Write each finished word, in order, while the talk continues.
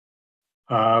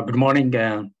Good morning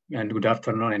and good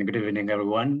afternoon and good evening,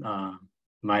 everyone.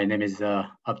 My name is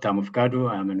Abta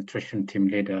Mufkadu. I'm a nutrition team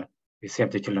leader with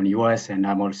Save the Children US, and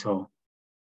I'm also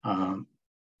a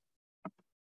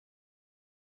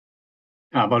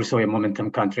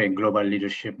Momentum Country and Global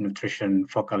Leadership Nutrition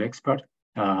focal expert.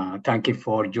 Thank you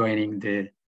for joining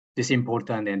this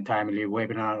important and timely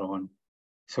webinar on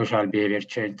social behavior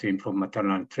change to improve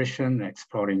maternal nutrition,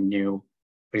 exploring new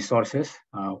resources,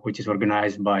 which is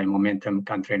organized by Momentum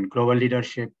Country and Global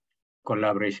Leadership,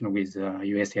 collaboration with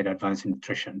USAID Advanced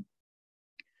Nutrition.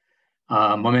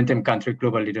 Momentum Country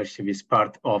Global Leadership is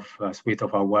part of a suite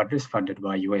of awards funded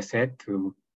by USAID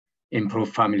to improve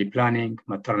family planning,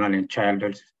 maternal and child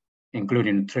health,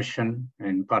 including nutrition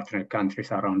in partner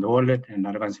countries around the world. And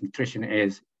Advanced Nutrition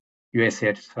is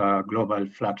USAID's global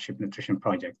flagship nutrition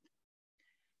project.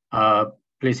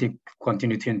 Please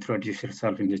continue to introduce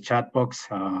yourself in the chat box.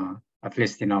 At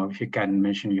least, if you can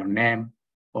mention your name,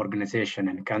 organization,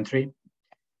 and country.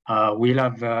 We'll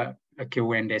have a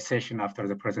Q&A session after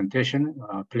the presentation.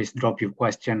 Please drop your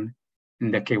question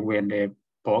in the Q&A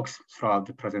box throughout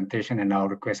the presentation, and I'll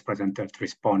request presenter to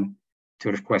respond to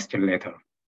your question later.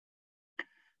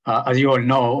 As you all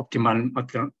know,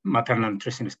 optimal maternal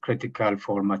nutrition is critical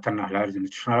for maternal health and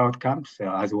nutritional outcomes,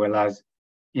 as well as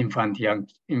infant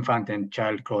and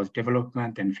child growth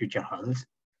development and future health.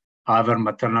 However,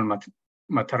 maternal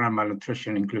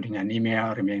malnutrition, including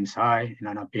anemia, remains high and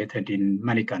unabated in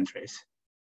many countries.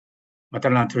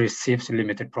 Maternal nutrition receives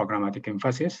limited programmatic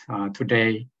emphasis.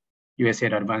 Today,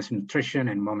 USAID Advanced Nutrition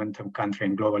and Momentum Country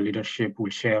and Global Leadership will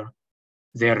share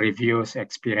their reviews,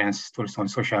 experience, tools on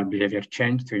social behavior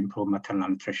change to improve maternal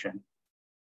nutrition.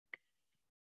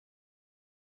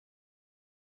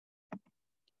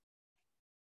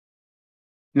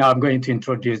 Now I'm going to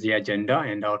introduce the agenda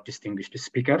and our distinguished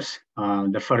speakers.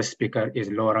 The first speaker is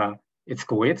Laura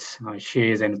Itzkowitz.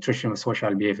 She is a nutrition and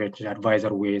social behavior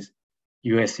advisor with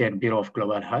USAID Bureau of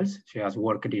Global Health. She has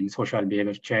worked in social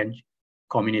behavior change,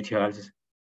 community health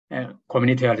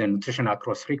and nutrition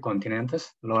across 3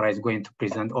 continents. Laura is going to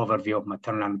present overview of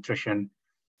maternal nutrition,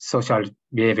 social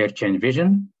behavior change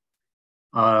vision.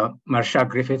 Marsha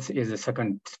Griffiths is the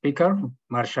second speaker.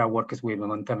 Marsha works with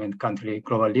Momentum and Country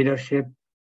Global Leadership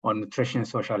on nutrition,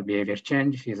 social behavior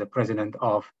change. She is the president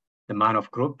of the Manoff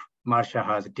Group. Marsha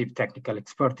has deep technical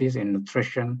expertise in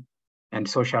nutrition and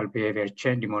social behavior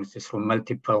change demonstrated through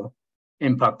multiple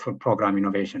impactful program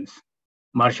innovations.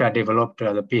 Marsha developed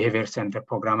the behavior center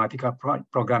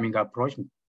programming approach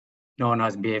known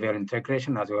as behavior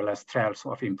integration, as well as trials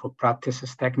of improved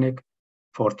practices technique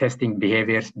for testing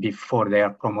behaviors before they are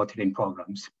promoted in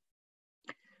programs.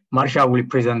 Marsha will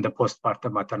present the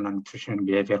postpartum maternal nutrition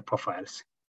behavior profiles.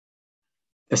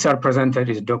 The third presenter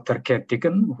is Dr. Kate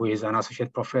Deacon, who is an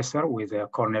associate professor with the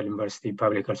Cornell University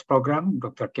Public Health Program.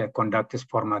 Dr. Kate conducts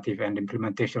formative and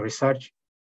implementation research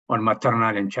on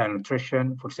maternal and child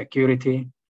nutrition, food security,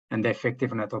 and the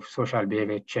effectiveness of social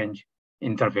behavior change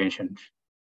interventions.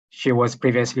 She was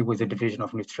previously with the Division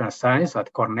of Nutritional Science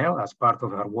at Cornell. As part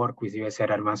of her work with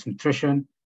USAID Advanced Nutrition,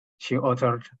 she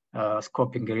authored a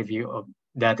scoping review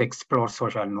that explores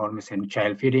social norms in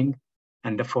child feeding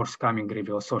and the forthcoming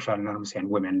review of social norms and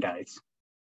women diets.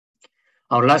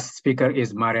 Our last speaker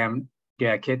is Mariam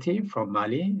Diaketi from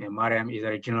Mali. And Mariam is a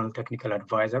regional technical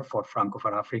advisor for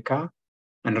Francophone Africa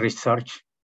and research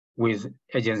with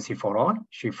Agency for All.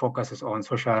 She focuses on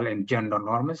social and gender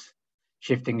norms,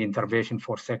 shifting intervention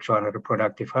for sexual and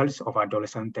reproductive health of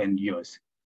adolescents and youth,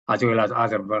 as well as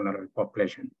other vulnerable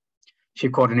populations. She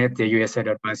coordinates the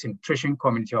USAID Advanced Nutrition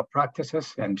Community of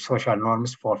Practices and Social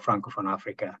Norms for Francophone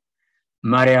Africa.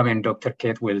 Mariam and Dr.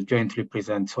 Kate will jointly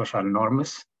present social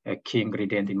norms, a key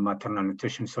ingredient in maternal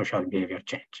nutrition social behavior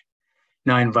change.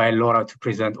 Now I invite Laura to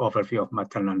present overview of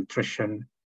maternal nutrition,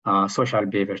 social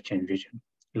behavior change vision.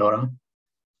 Laura.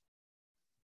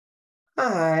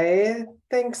 Hi,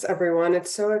 thanks everyone.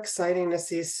 It's so exciting to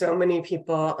see so many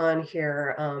people on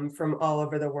here from all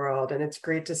over the world. And it's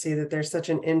great to see that there's such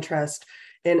an interest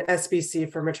in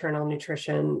SBC for maternal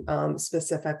nutrition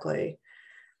specifically.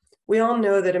 We all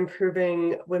know that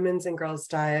improving women's and girls'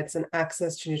 diets and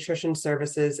access to nutrition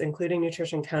services, including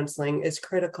nutrition counseling, is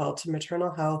critical to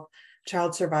maternal health,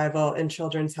 child survival, and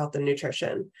children's health and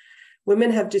nutrition.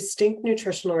 Women have distinct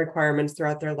nutritional requirements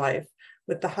throughout their life,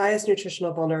 with the highest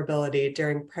nutritional vulnerability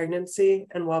during pregnancy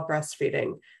and while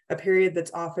breastfeeding, a period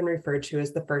that's often referred to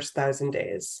as the first 1,000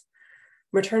 days.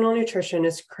 Maternal nutrition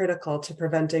is critical to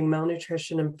preventing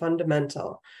malnutrition and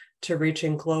fundamental to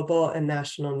reaching global and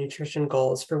national nutrition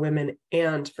goals for women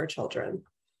and for children.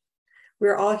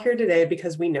 We're all here today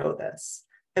because we know this,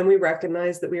 and we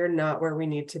recognize that we are not where we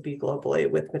need to be globally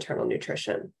with maternal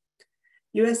nutrition.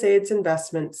 USAID's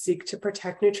investments seek to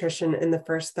protect nutrition in the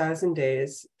first 1,000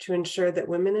 days to ensure that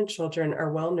women and children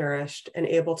are well nourished and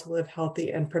able to live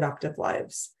healthy and productive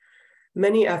lives.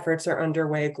 Many efforts are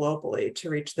underway globally to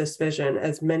reach this vision,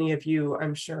 as many of you,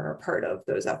 I'm sure, are part of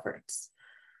those efforts.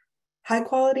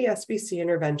 High-quality SBC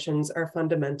interventions are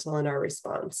fundamental in our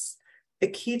response. A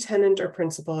key tenet or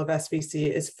principle of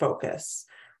SBC is focus.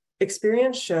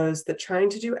 Experience shows that trying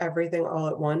to do everything all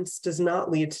at once does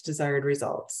not lead to desired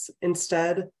results.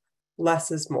 Instead, less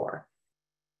is more.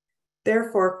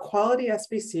 Therefore, quality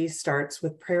SBC starts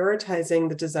with prioritizing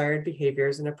the desired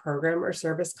behaviors in a program or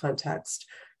service context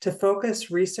to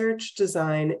focus research,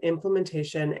 design,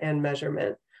 implementation, and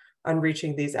measurement on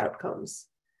reaching these outcomes.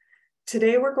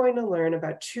 Today, we're going to learn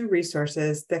about 2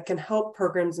 resources that can help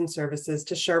programs and services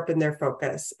to sharpen their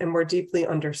focus and more deeply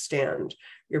understand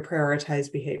your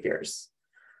prioritized behaviors.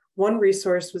 One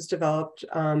resource was developed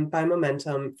by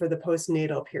Momentum for the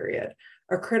postnatal period,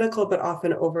 a critical but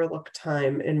often overlooked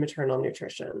time in maternal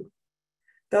nutrition.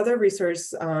 The other resource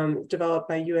developed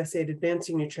by USAID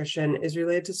Advancing Nutrition is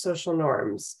related to social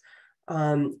norms,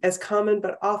 as common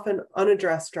but often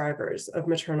unaddressed drivers of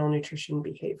maternal nutrition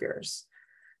behaviors.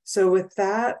 So with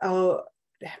that, I'll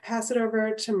pass it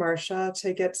over to Marcia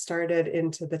to get started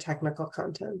into the technical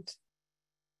content.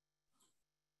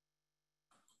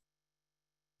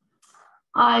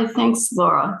 Hi, thanks,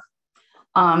 Laura.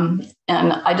 And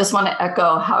I just want to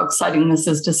echo how exciting this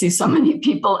is to see so many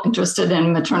people interested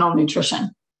in maternal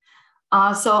nutrition.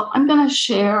 So I'm going to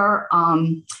share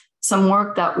some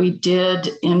work that we did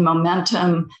in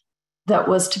Momentum that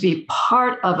was to be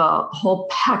part of a whole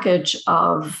package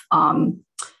of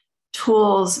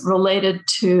tools related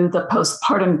to the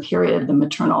postpartum period, the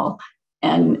maternal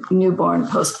and newborn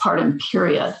postpartum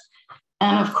period.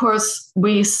 And of course,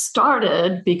 we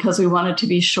started because we wanted to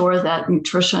be sure that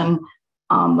nutrition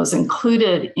was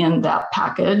included in that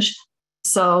package.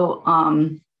 So,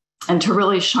 and to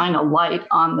really shine a light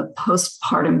on the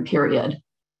postpartum period.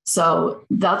 So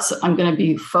I'm going to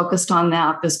be focused on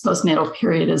that. This postnatal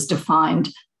period is defined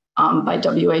by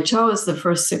WHO as the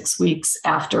first 6 weeks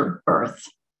after birth.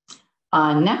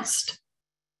 Next.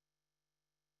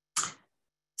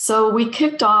 So we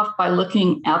kicked off by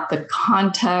looking at the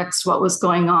context, what was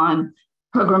going on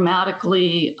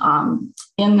programmatically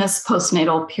in this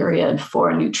postnatal period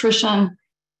for nutrition.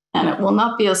 And it will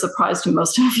not be a surprise to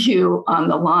most of you on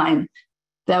the line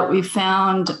that we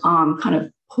found kind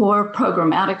of poor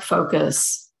programmatic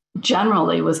focus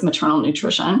generally with maternal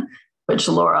nutrition, which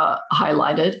Laura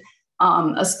highlighted,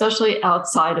 especially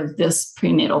outside of this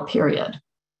prenatal period.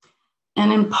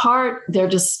 And in part, there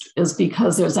just is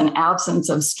because there's an absence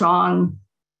of strong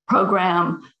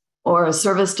program or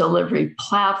service delivery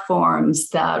platforms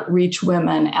that reach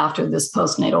women after this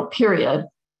postnatal period,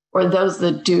 or those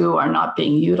that do are not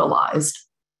being utilized.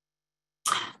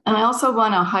 And I also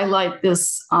want to highlight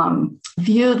this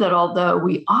view that although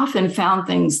we often found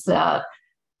things that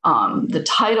the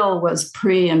title was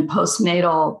pre and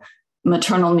postnatal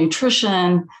maternal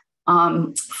nutrition,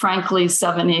 frankly,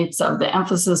 7/8 of the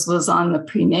emphasis was on the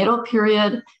prenatal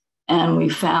period, and we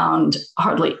found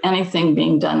hardly anything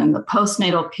being done in the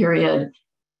postnatal period.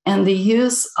 And the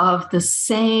use of the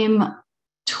same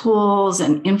tools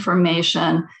and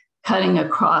information cutting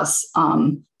across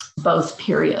both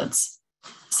periods.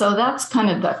 So that's kind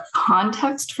of the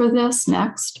context for this.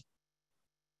 Next.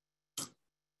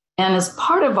 And as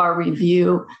part of our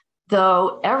review,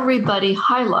 though everybody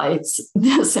highlights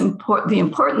the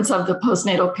importance of the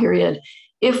postnatal period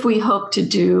if we hope to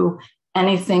do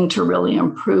anything to really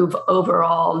improve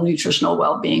overall nutritional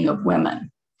well-being of women.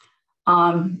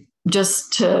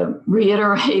 Just to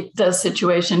reiterate the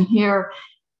situation here,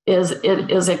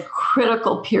 it is a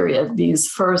critical period, these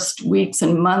first weeks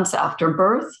and months after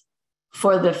birth,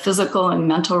 for the physical and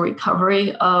mental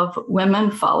recovery of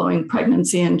women following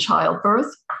pregnancy and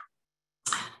childbirth.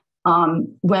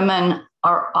 Women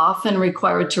are often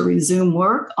required to resume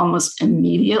work almost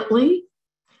immediately.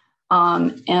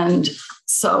 And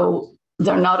so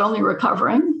they're not only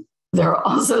recovering, they're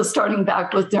also starting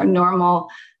back with their normal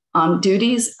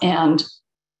duties, and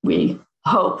we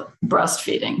hope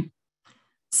breastfeeding.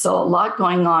 So a lot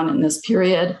going on in this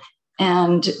period.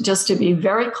 And just to be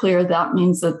very clear, that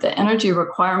means that the energy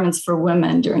requirements for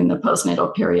women during the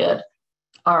postnatal period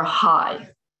are high.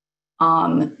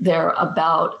 They're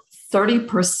about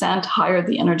 30% higher,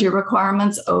 the energy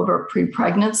requirements over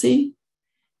pre-pregnancy,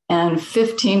 and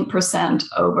 15%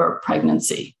 over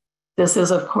pregnancy. This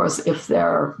is, of course, if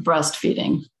they're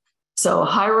breastfeeding. So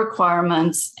high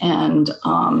requirements, and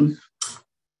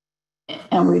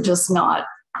we're just not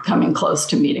coming close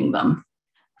to meeting them.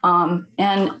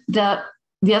 And that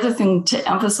the other thing to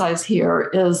emphasize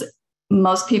here is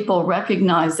most people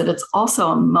recognize that it's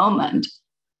also a moment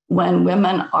when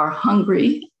women are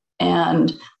hungry,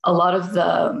 and a lot of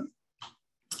the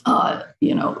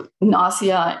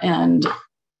nausea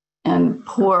and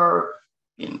poor,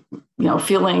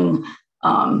 feeling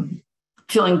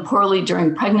poorly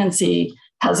during pregnancy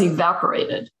has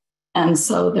evaporated. And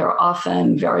so they're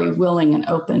often very willing and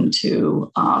open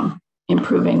to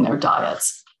improving their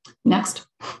diets. Next.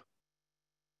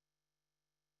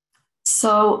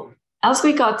 So as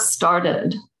we got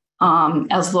started,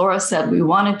 as Laura said, we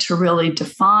wanted to really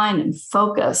define and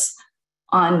focus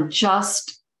on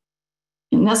just,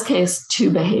 in this case, 2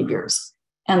 behaviors.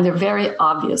 And they're very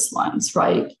obvious ones,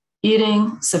 right?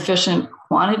 Eating sufficient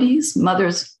quantities.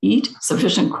 Mothers eat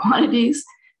sufficient quantities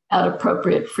at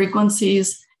appropriate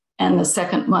frequencies. And the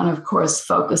second one, of course,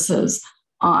 focuses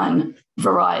on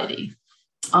variety,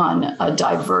 on a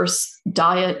diverse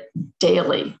diet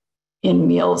daily in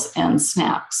meals and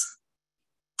snacks.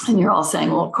 And you're all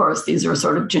saying, well, of course, these are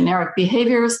sort of generic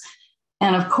behaviors.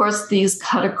 And of course, these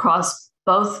cut across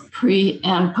both pre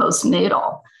and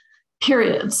postnatal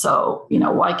periods. So,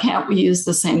 why can't we use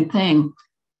the same thing?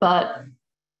 But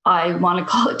I want to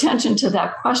call attention to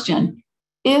that question.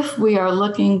 If we are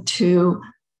looking to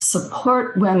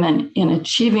support women in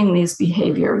achieving these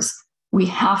behaviors, we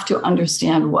have to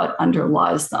understand what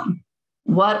underlies them.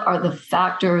 What are the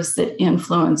factors that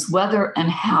influence whether and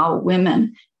how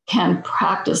women can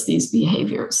practice these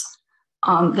behaviors?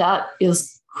 That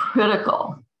is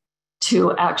critical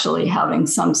to actually having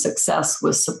some success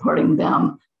with supporting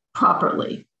them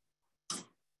properly.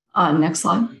 Next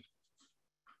slide.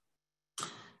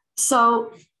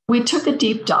 So we took a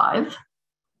deep dive.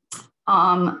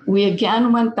 We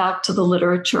again went back to the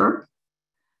literature,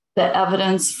 the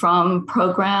evidence from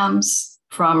programs,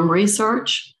 from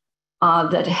research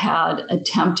that had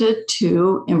attempted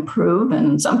to improve,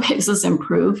 and in some cases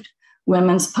improved,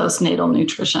 women's postnatal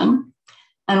nutrition.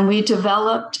 And we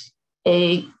developed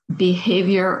a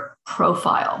behavior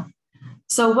profile.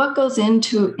 So what goes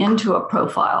into a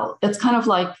profile? It's kind of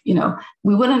like,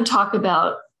 we wouldn't talk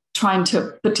about trying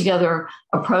to put together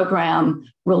a program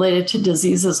related to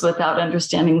diseases without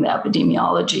understanding the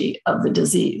epidemiology of the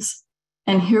disease.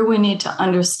 And here we need to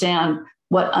understand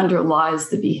what underlies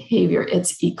the behavior,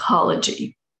 its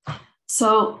ecology.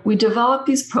 So we develop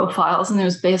these profiles, and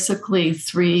there's basically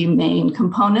 3 main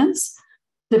components: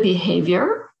 the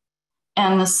behavior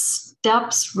and the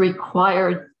steps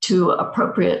required to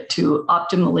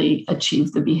optimally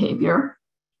achieve the behavior.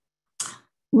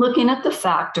 Looking at the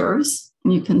factors,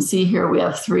 and you can see here we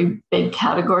have 3 big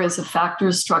categories of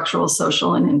factors: structural,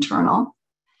 social, and internal.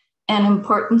 And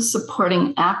important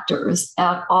supporting actors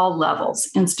at all levels,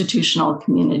 institutional,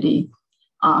 community,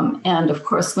 and of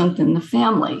course within the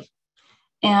family.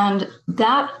 And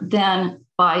that then,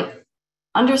 by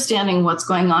understanding what's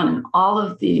going on in all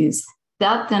of these,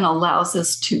 that then allows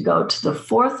us to go to the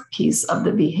 4th piece of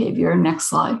the behavior, next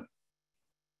slide,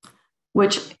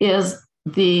 which is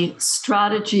the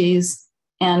strategies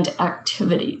and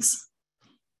activities.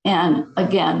 And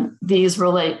again, these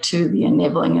relate to the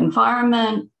enabling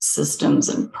environment, systems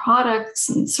and products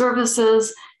and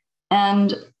services,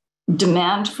 and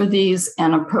demand for these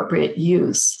and appropriate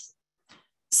use.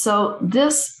 So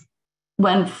this,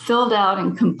 when filled out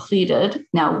and completed,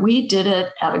 now we did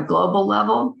it at a global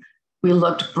level. We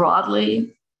looked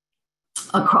broadly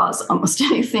across almost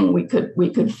anything we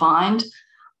could find.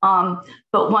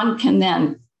 But one can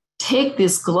then take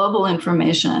this global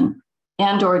information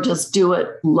and or just do it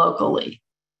locally.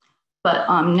 But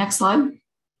next slide.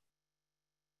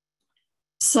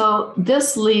 So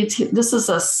this is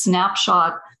a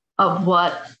snapshot of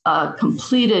what a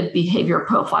completed behavior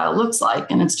profile looks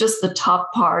like. And it's just the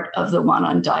top part of the one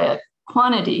on diet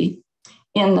quantity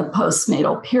in the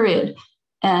postnatal period.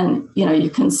 And you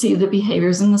can see the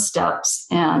behaviors and the steps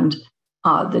and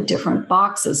the different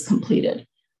boxes completed.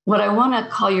 What I want to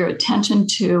call your attention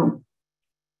to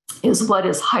is what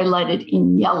is highlighted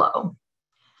in yellow.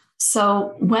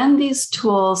 So when these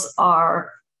tools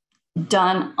are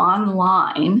done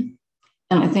online,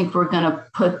 and I think we're going to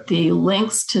put the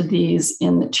links to these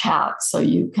in the chat so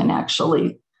you can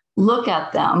actually look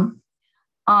at them,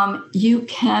 you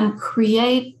can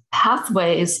create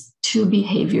pathways to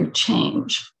behavior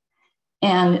change.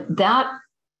 And that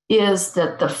is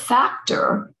that the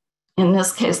factor, in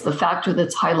this case, the factor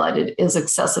that's highlighted is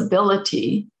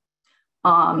accessibility,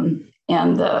 and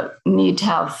the need to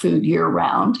have food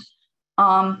year-round,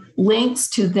 links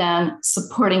to then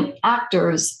supporting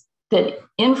actors that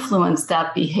influence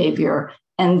that behavior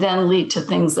and then lead to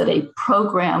things that a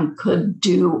program could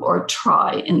do or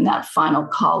try in that final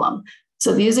column.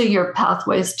 So these are your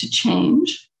pathways to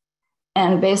change.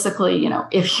 And basically,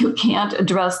 if you can't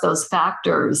address those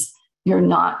factors, you're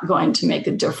not going to make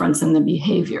a difference in the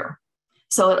behavior.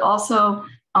 So it also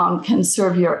can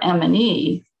serve your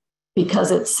M&E because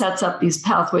it sets up these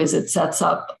pathways. It sets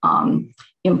up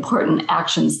important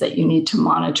actions that you need to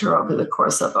monitor over the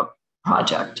course of a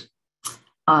project.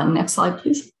 Next slide,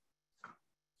 please.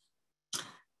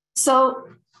 So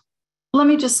let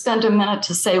me just spend a minute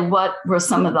to say what were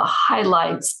some of the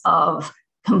highlights of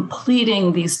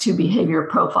completing these two behavior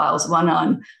profiles, one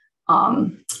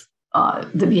on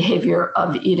the behavior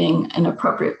of eating an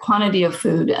appropriate quantity of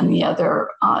food, and the other,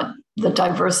 the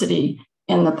diversity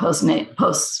in the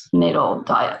postnatal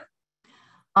diet.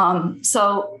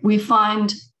 So we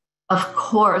find, of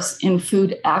course, in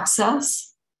food access,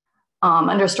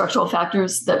 under structural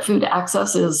factors, that food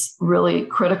access is really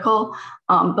critical,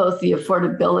 both the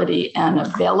affordability and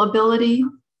availability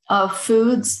of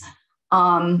foods.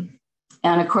 And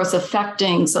of course,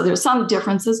 so there's some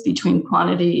differences between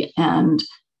quantity and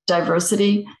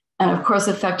diversity. And of course,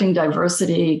 affecting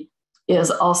diversity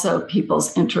is also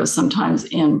people's interest sometimes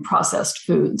in processed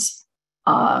foods,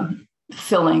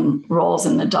 filling roles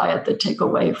in the diet that take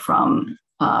away from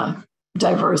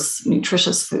diverse,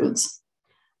 nutritious foods.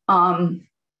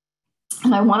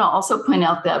 And I want to also point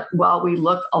out that while we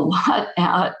look a lot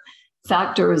at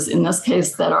factors, in this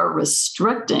case, that are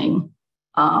restricting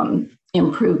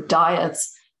improved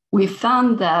diets, we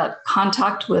found that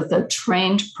contact with a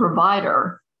trained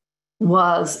provider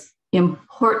was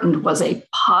important, was a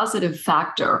positive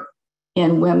factor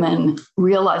in women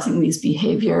realizing these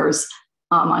behaviors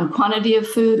on quantity of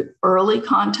food, early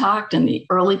contact in the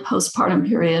early postpartum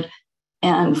period,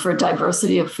 and for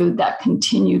diversity of food, that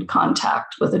continued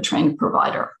contact with a trained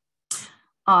provider.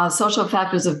 Social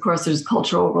factors, of course, there's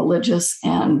cultural, religious,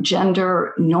 and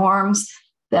gender norms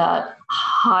that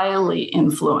highly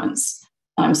influence.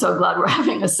 And I'm so glad we're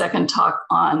having a second talk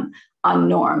on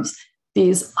norms.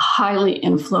 These highly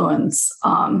influence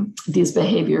these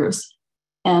behaviors.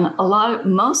 And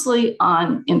mostly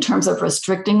in terms of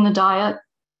restricting the diet,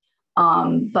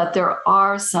 but there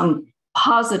are some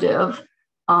positive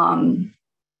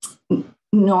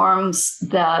norms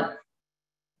that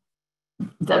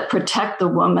protect the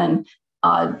woman,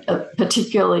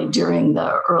 particularly during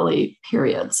the early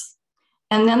periods.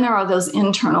 And then there are those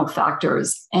internal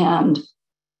factors. And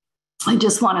I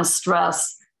just want to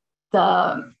stress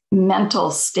the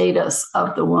mental status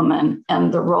of the woman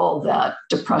and the role that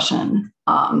depression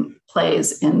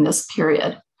plays in this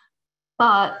period.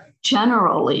 But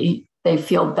generally, they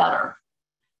feel better.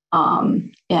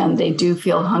 And they do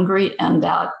feel hungry, and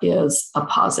that is a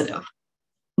positive.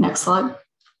 Next slide.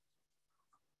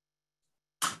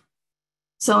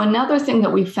 So another thing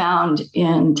that we found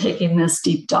in taking this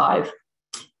deep dive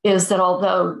is that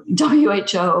although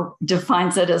WHO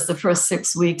defines it as the first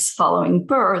 6 weeks following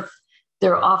birth,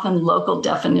 there are often local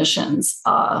definitions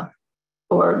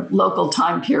or local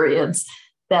time periods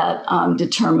that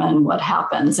determine what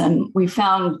happens. And we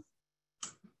found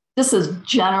this is,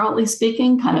 generally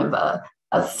speaking, kind of a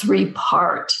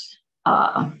three-part,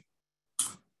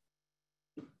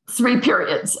 3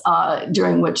 periods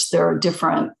during which there are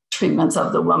different treatments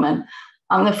of the woman.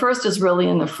 The first is really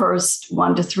in the first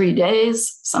 1 to 3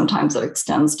 days. Sometimes it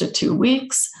extends to 2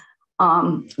 weeks,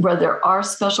 where there are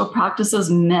special practices,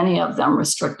 many of them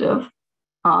restrictive.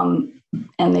 And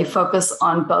they focus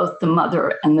on both the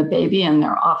mother and the baby, and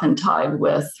they're often tied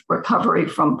with recovery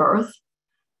from birth.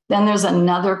 Then there's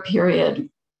another period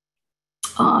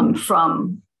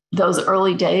from those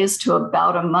early days to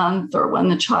about a month or when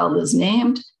the child is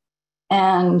named,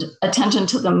 and attention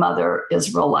to the mother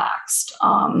is relaxed.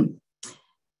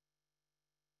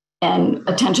 And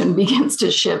attention begins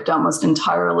to shift almost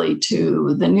entirely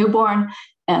to the newborn.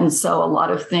 And so a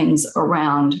lot of things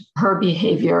around her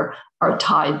behavior are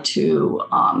tied to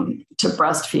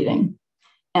breastfeeding.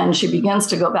 And she begins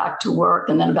to go back to work.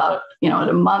 And then about, at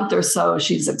a month or so,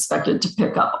 she's expected to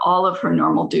pick up all of her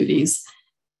normal duties.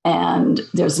 And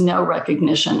there's no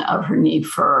recognition of her need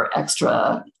for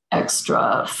extra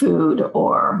food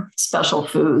or special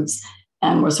foods.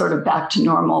 And we're sort of back to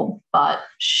normal. But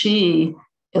she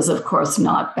is, of course,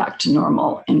 not back to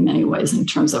normal in many ways in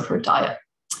terms of her diet.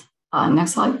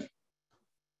 Next slide.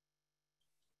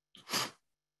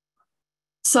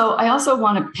 So I also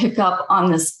want to pick up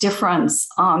on this difference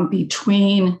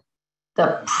between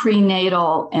the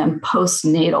prenatal and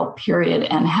postnatal period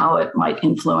and how it might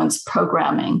influence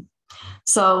programming.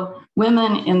 So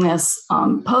women in this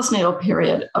postnatal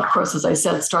period, of course, as I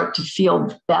said, start to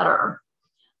feel better.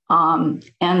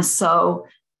 And so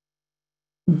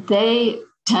they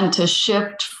tend to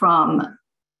shift from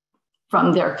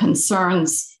from their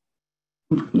concerns,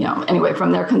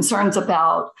 from their concerns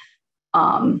about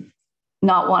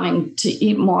not wanting to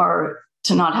eat more,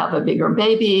 to not have a bigger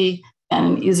baby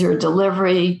and an easier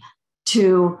delivery,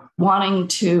 to wanting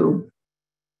to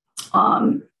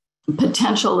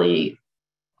potentially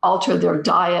alter their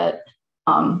diet,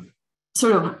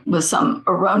 sort of with some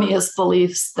erroneous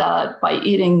beliefs that by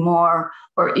eating more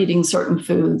or eating certain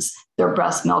foods, their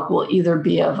breast milk will either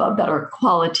be of a better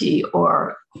quality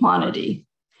or quantity.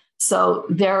 So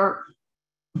their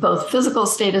both physical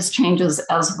status changes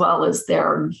as well as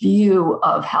their view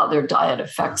of how their diet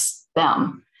affects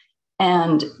them.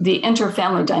 And the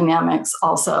interfamily dynamics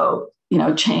also,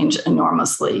 change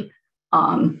enormously.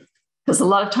 Because a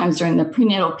lot of times during the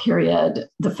prenatal period,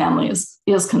 the family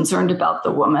is concerned about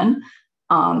the woman.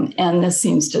 And this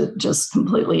seems to just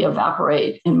completely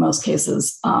evaporate in most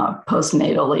cases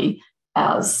postnatally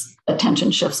as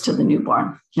attention shifts to the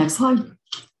newborn. Next slide.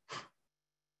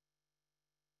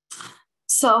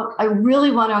 So I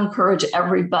really want to encourage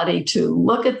everybody to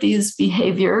look at these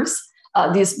behaviors,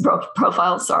 these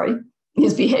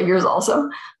behaviors also,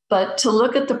 but to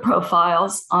look at the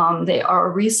profiles. They are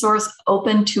a resource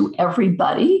open to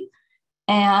everybody.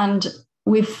 And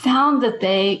we've found that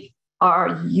they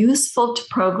are useful to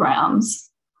programs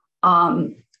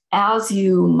as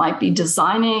you might be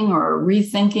designing or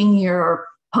rethinking your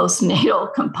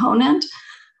postnatal component.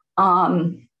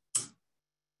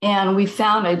 And we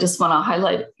found, I just want to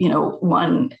highlight,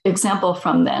 one example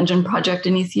from the Engine project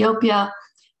in Ethiopia,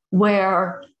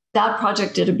 where that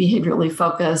project did a behaviorally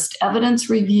focused evidence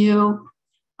review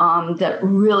that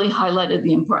really highlighted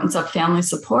the importance of family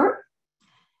support.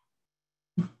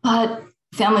 But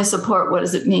family support, what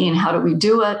does it mean? How do we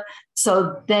do it?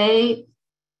 So they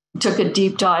took a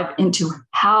deep dive into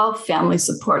how family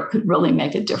support could really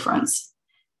make a difference.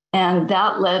 And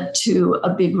that led to a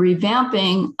big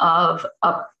revamping of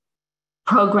a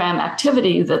program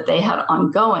activity that they had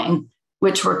ongoing,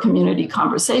 which were community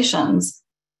conversations.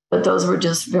 But those were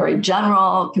just very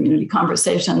general community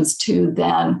conversations, to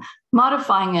then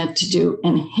modifying it to do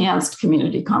enhanced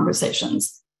community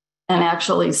conversations and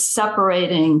actually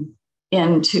separating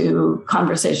into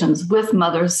conversations with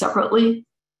mothers separately,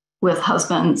 with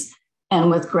husbands, and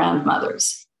with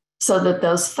grandmothers, so that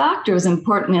those factors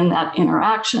important in that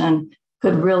interaction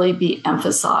could really be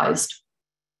emphasized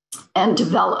and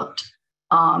developed.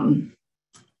 And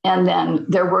then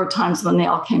there were times when they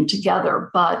all came together,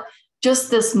 but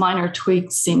just this minor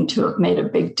tweak seemed to have made a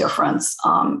big difference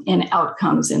in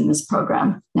outcomes in this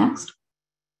program. Next.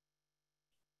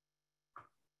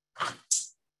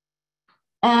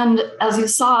 And as you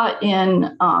saw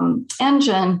in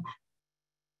Engine,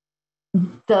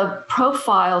 the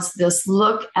profiles, this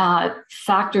look at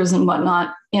factors and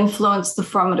whatnot, influence the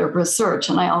formative research.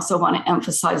 And I also want to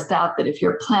emphasize that if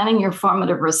you're planning your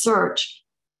formative research,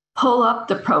 pull up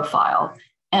the profile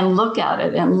and look at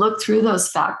it and look through those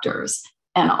factors.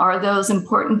 And are those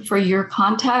important for your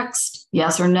context?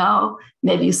 Yes or no?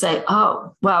 Maybe you say,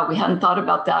 oh, wow, we hadn't thought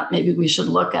about that. Maybe we should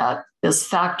look at this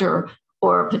factor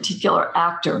or a particular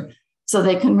actor. So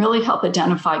they can really help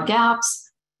identify gaps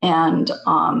and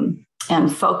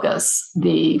focus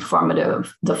the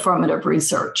formative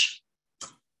research.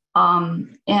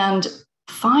 And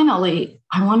finally,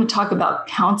 I want to talk about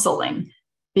counseling,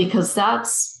 because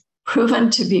that's proven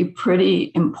to be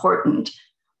pretty important.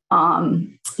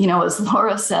 As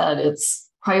Laura said, it's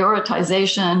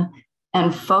prioritization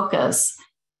and focus.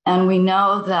 And we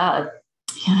know that,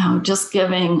 just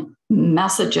giving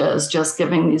messages, just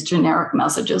giving these generic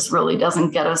messages really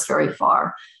doesn't get us very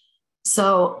far.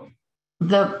 So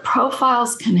the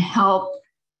profiles can help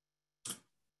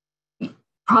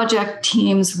project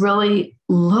teams really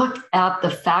look at the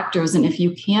factors. And if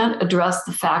you can't address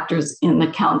the factors in the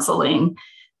counseling,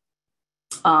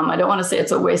 I don't want to say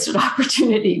it's a wasted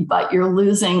opportunity, but you're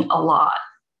losing a lot.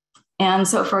 And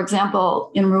so, for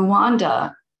example, in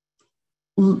Rwanda,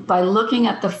 by looking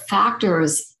at the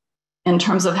factors in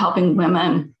terms of helping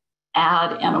women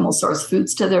add animal source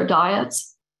foods to their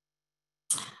diets,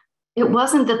 it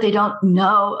wasn't that they don't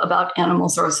know about animal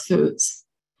source foods.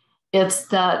 It's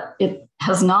that it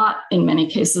has not, in many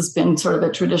cases, been sort of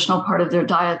a traditional part of their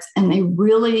diets, and they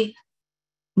really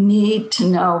need to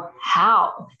know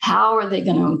how are they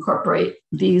going to incorporate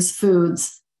these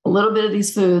foods, a little bit of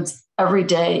these foods every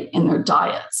day in their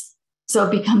diets. So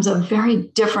it becomes a very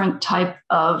different type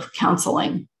of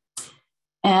counseling.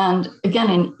 And again,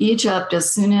 in Egypt,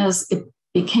 as soon as it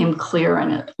became clear,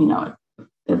 and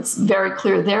it's very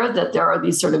clear there that there are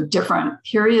these sort of different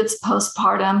periods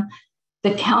postpartum,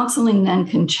 the counseling then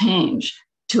can change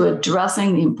to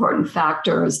addressing the important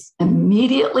factors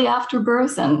immediately after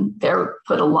birth, and there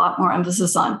put a lot more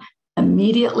emphasis on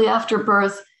immediately after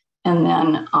birth, and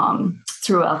then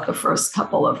throughout the first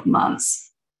couple of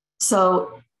months.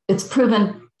 So it's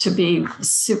proven to be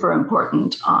super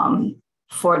important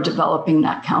for developing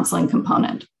that counseling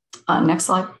component. Next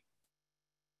slide.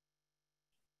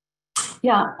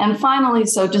 Yeah, and finally,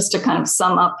 so just to kind of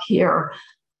sum up here,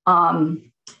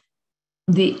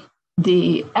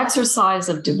 the exercise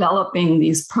of developing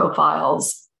these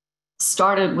profiles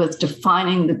started with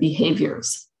defining the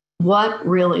behaviors. What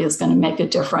really is going to make a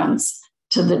difference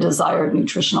to the desired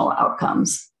nutritional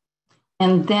outcomes?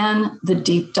 And then the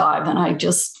deep dive, and I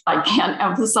can't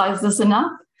emphasize this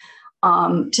enough,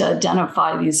 to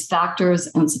identify these factors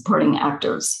and supporting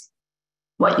actors.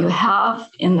 What you have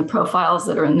in the profiles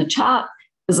that are in the chat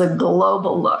is a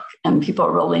global look, and people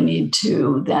really need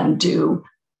to then do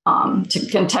to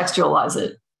contextualize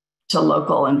it to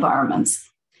local environments.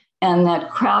 And that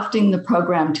crafting the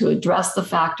program to address the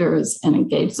factors and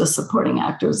engage the supporting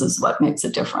actors is what makes a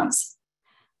difference.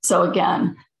 So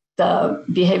again, the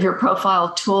behavior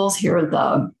profile tools, here are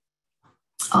the,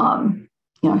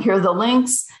 here are the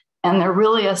links, and they're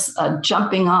really a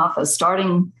jumping off, a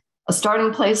starting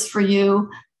place for you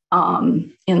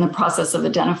in the process of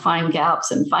identifying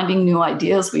gaps and finding new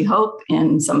ideas, we hope,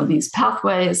 in some of these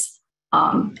pathways.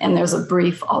 And there's a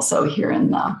brief also here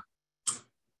in the,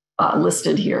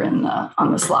 listed here in the,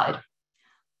 on the slide.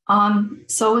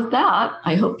 So with that,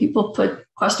 I hope people put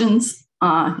questions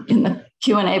in the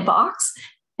Q&A box,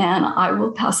 and I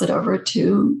will pass it over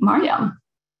to Mariam.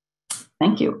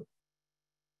 Thank you.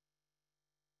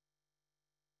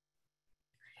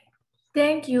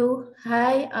 Thank you.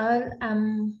 Hi,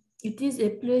 all. It is a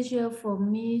pleasure for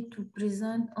me to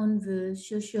present on the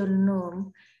social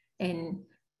norm and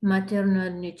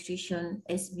maternal nutrition,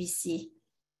 SBC.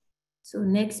 So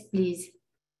next, please.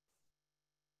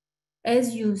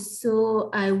 As you saw,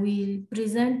 I will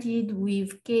present it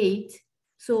with Kate.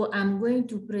 So I'm going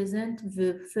to present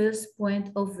the first point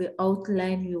of the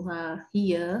outline you have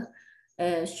here,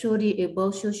 story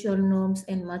about social norms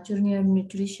and maternal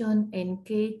nutrition, and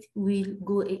Kate will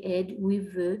go ahead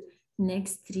with the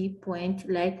next 3 points,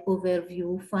 like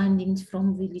overview, findings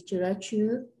from the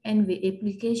literature, and the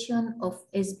application of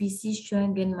SBC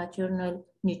strengthened maternal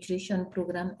nutrition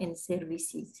program and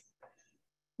services.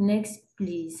 Next,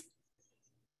 please.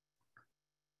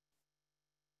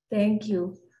 Thank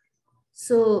you.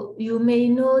 So you may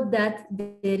know that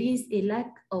there is a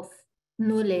lack of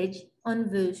knowledge on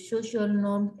the social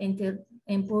norm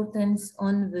importance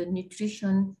on the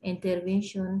nutrition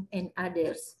intervention and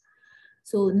others.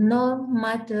 So norm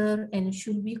matter and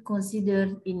should be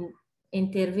considered in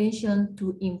intervention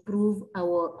to improve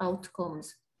our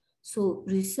outcomes. So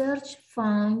research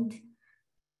found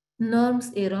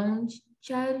norms around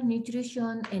child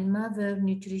nutrition and mother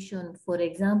nutrition, for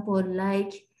example,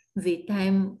 like the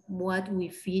time what we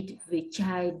feed the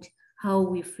child, how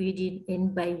we feed it,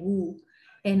 and by who.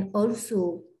 And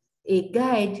also a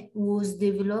guide was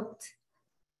developed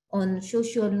on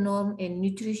social norm and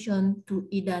nutrition to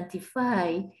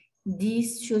identify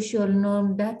these social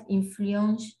norms that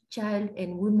influence child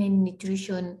and women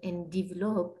nutrition and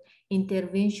develop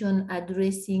intervention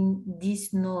addressing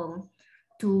this norm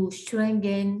to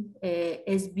strengthen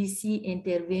SBC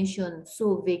intervention.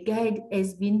 So the guide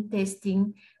has been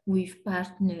testing with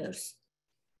partners.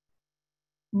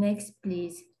 Next,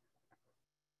 please.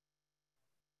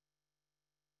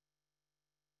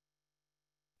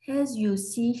 As you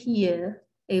see here,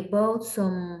 about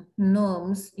some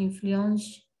norms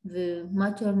influence the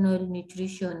maternal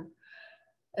nutrition.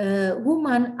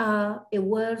 Women are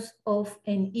aware of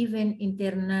and even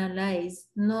internalize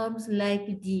norms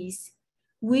like these,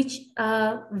 which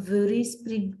are very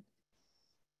strict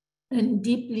and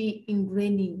deeply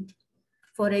ingrained.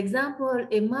 For example,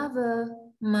 a mother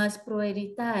must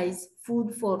prioritize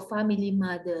food for family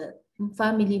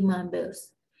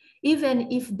members.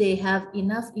 Even if they have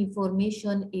enough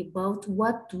information about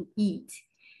what to eat,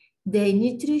 their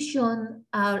nutrition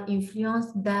are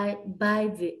influenced by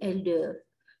the elder.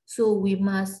 So we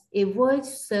must avoid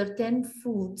certain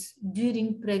foods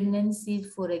during pregnancy,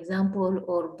 for example,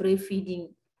 or breastfeeding,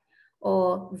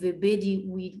 or the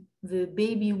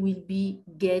baby will be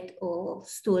get or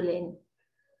stolen.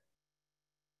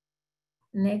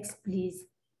 Next, please.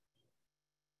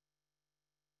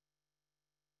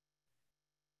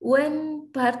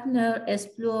 When partners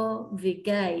explore the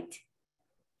guide,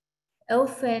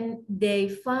 often they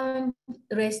find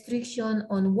restriction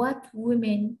on what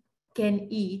women can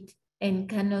eat and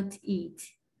cannot eat.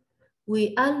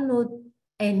 We all know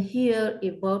and hear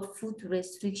about food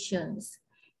restrictions.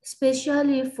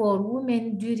 especially for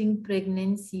women during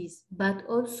pregnancies, but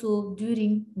also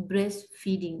during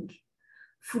breastfeeding.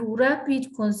 Through rapid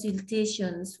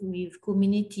consultations with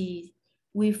communities,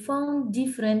 we found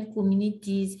different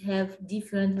communities have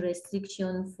different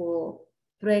restrictions for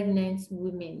pregnant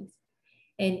women.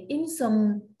 And in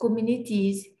some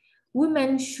communities,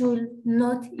 women should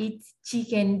not eat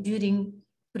chicken during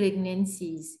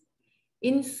pregnancies.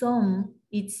 In some,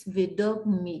 it's the dog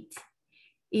meat.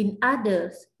 In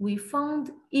others, we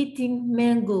found eating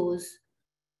mangoes,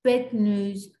 pet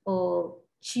nuts, or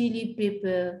chili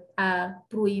pepper are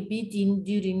prohibited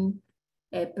during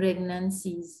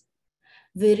pregnancies.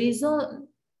 The reason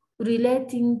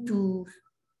relating to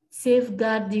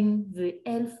safeguarding the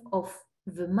health of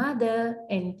the mother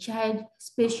and child,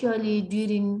 especially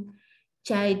during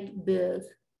childbirth.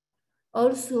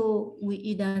 Also,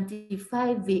 we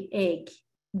identify the egg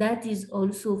that is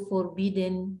also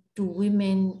forbidden to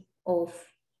women of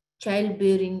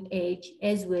childbearing age,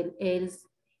 as well as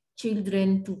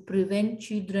children, to prevent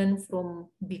children from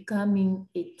becoming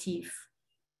a thief.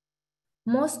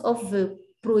 Most of the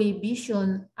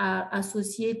prohibitions are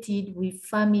associated with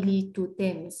family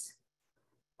totems.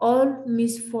 All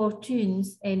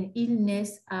misfortunes and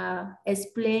illness are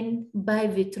explained by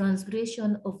the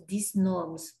transgression of these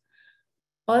norms.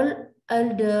 All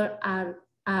elders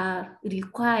are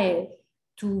required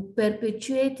to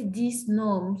perpetuate these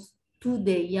norms to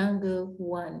the younger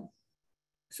one.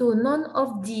 So none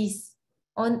of these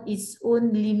on its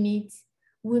own limits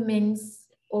women's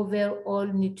overall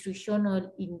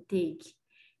nutritional intake,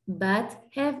 but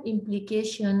have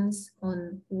implications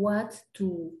on what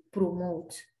to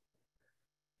promote.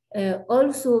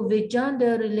 Also, the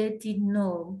gender-related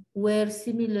norms were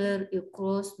similar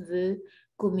across the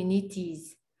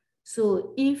communities.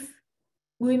 So if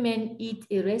women eat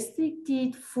a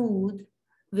restricted food,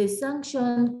 the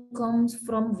sanction comes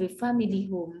from the family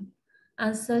home,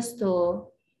 ancestor.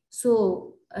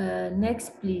 So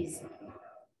next, please.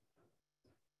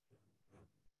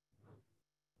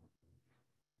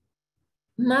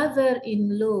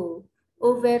 Mother-in-law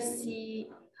oversee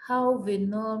how the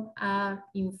norms are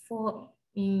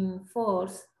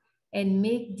enforced and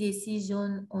make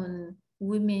decisions on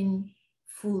women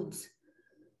foods.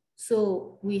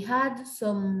 So we had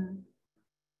some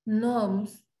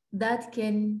norms that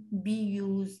can be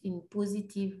used in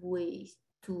positive ways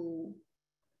to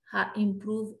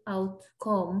improve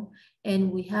outcome,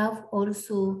 and we have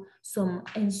also some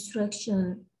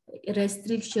restriction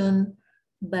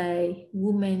by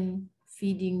women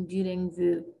feeding during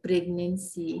the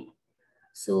pregnancy.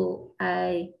 So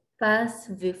I pass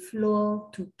the floor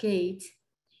to Kate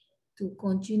to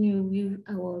continue with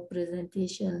our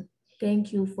presentation.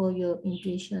 Thank you for your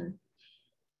attention.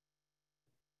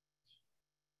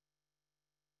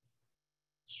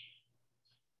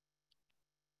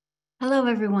 Hello,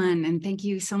 everyone, and thank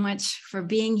you so much for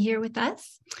being here with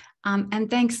us. And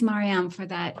thanks, Mariam, for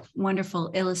that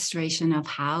wonderful illustration of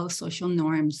how social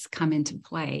norms come into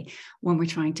play when we're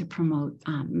trying to promote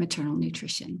maternal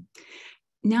nutrition.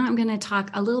 Now I'm going to talk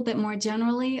a little bit more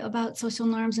generally about social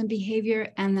norms and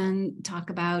behavior, and then talk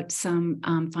about some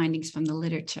findings from the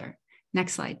literature.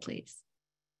 Next slide, please.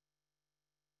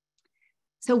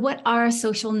 So what are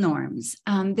social norms?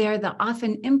 They're the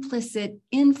often implicit,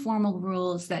 informal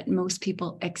rules that most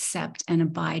people accept and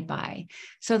abide by.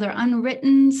 So they're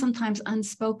unwritten, sometimes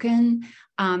unspoken,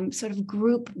 sort of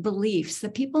group beliefs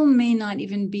that people may not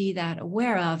even be that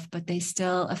aware of, but they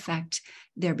still affect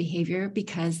their behavior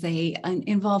because they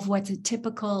involve what's a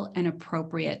typical and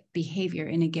appropriate behavior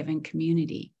in a given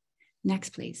community.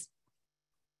 Next, please.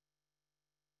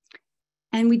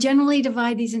 And we generally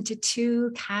divide these into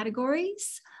two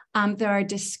categories. There are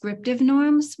descriptive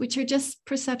norms, which are just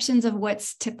perceptions of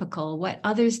what's typical, what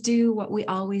others do, what we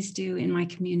always do in my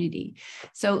community.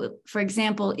 So, for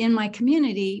example, in my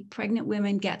community, pregnant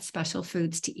women get special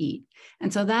foods to eat.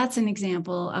 And so that's an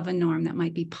example of a norm that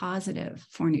might be positive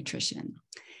for nutrition.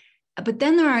 But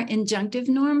then there are injunctive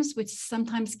norms, which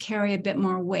sometimes carry a bit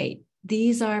more weight.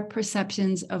 These are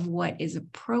perceptions of what is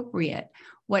appropriate,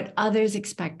 what others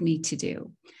expect me to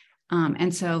do.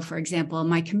 And so, for example,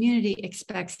 my community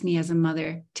expects me as a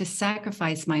mother to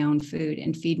sacrifice my own food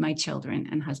and feed my children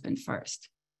and husband first.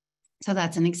 So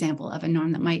that's an example of a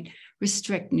norm that might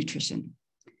restrict nutrition.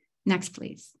 Next,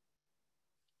 please.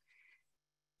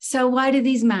 So why do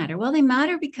these matter? Well, they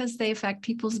matter because they affect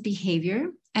people's behavior.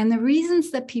 And the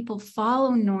reasons that people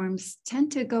follow norms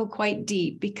tend to go quite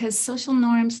deep because social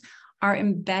norms are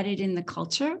embedded in the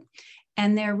culture,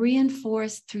 and they're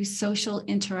reinforced through social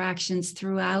interactions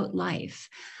throughout life.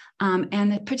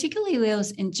 And particularly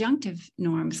those injunctive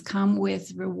norms come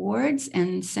with rewards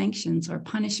and sanctions or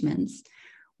punishments,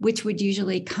 which would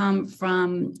usually come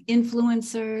from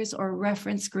influencers or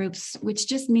reference groups, which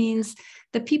just means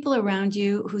the people around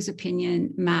you whose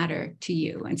opinion matter to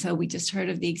you. And so we just heard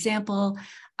of the example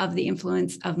of the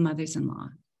influence of mothers-in-law.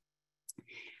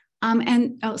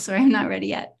 Oh, sorry, I'm not ready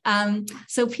yet.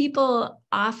 So people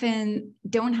often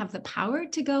don't have the power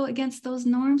to go against those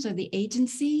norms or the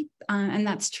agency, and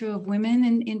that's true of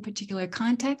women in particular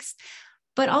contexts.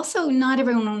 But also not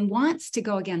everyone wants to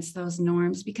go against those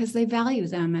norms because they value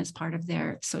them as part of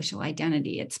their social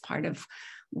identity. It's part of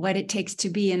what it takes to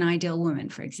be an ideal woman,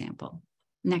 for example.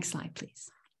 Next slide, please.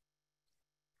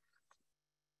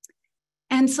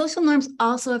 And social norms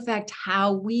also affect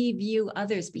how we view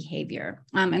others' behavior.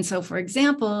 And so, for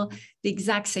example, the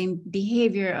exact same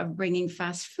behavior of bringing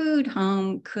fast food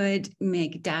home could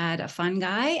make dad a fun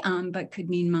guy, but could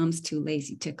mean mom's too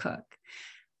lazy to cook.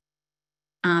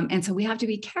 And so we have to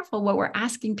be careful what we're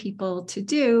asking people to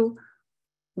do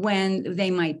when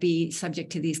they might be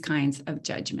subject to these kinds of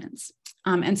judgments.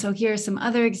 And so here are some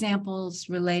other examples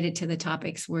related to the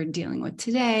topics we're dealing with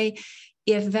today.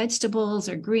 If vegetables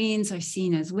or greens are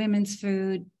seen as women's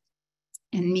food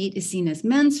and meat is seen as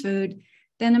men's food,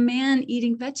 then a man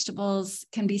eating vegetables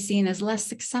can be seen as less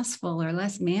successful or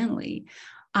less manly,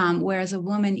 whereas a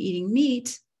woman eating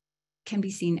meat can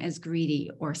be seen as greedy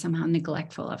or somehow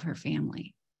neglectful of her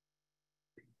family.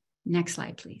 Next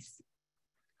slide, please.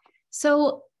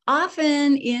 So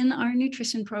often in our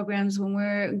nutrition programs, when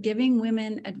we're giving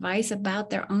women advice about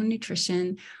their own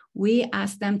nutrition, we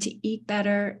ask them to eat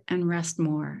better and rest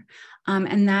more.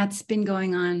 And that's been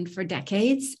going on for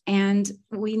decades. And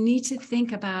we need to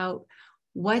think about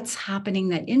what's happening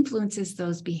that influences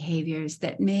those behaviors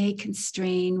that may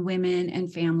constrain women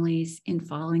and families in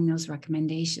following those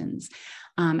recommendations.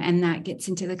 And that gets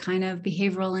into the kind of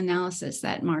behavioral analysis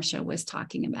that Marcia was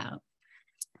talking about.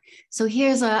 So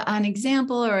here's an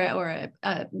example or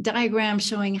a diagram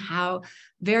showing how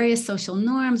various social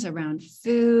norms around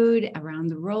food, around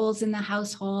the roles in the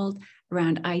household,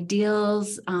 around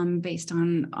ideals based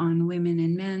on women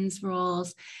and men's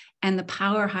roles, and the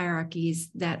power hierarchies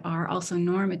that are also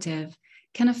normative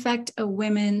can affect a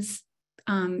woman's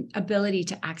ability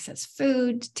to access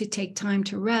food, to take time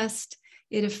to rest.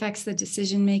 It affects the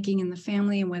decision-making in the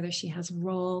family and whether she has a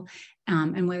role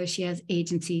and whether she has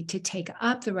agency to take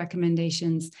up the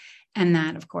recommendations. And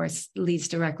that, of course, leads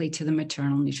directly to the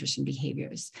maternal nutrition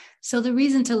behaviors. So the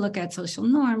reason to look at social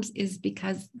norms is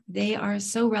because they are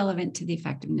so relevant to the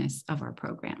effectiveness of our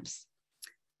programs.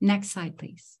 Next slide,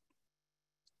 please.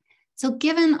 So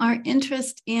given our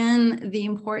interest in the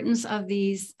importance of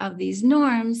these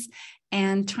norms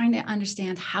and trying to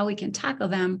understand how we can tackle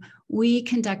them, we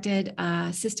conducted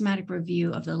a systematic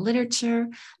review of the literature.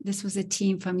 This was a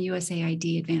team from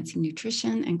USAID Advancing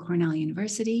Nutrition and Cornell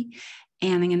University.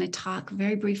 And I'm going to talk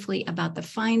very briefly about the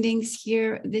findings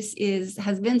here. This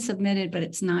has been submitted, but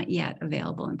it's not yet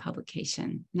available in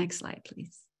publication. Next slide,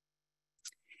 please.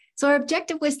 So our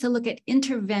objective was to look at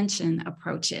intervention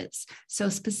approaches. So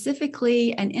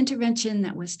specifically an intervention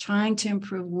that was trying to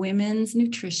improve women's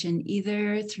nutrition,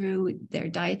 either through their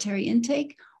dietary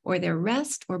intake or their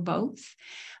rest or both,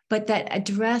 but that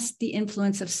addressed the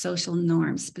influence of social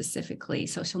norms, specifically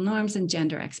social norms and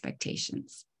gender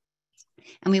expectations.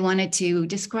 And we wanted to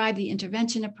describe the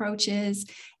intervention approaches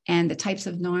and the types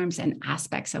of norms and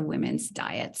aspects of women's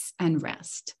diets and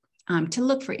rest to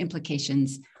look for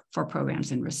implications for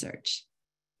programs and research.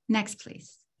 Next,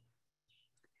 please.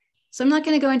 So I'm not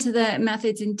going to go into the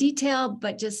methods in detail,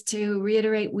 but just to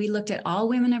reiterate, we looked at all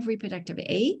women of reproductive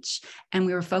age, and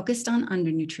we were focused on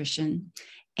undernutrition.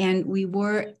 And we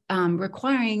were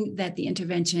requiring that the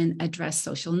intervention address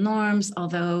social norms,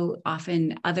 although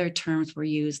often other terms were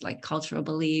used like cultural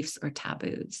beliefs or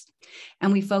taboos.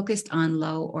 And we focused on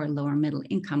low or lower middle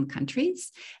income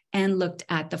countries and looked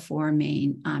at the 4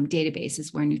 main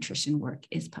databases where nutrition work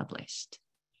is published.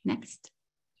 Next.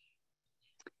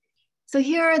 So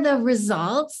here are the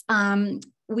results.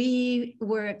 We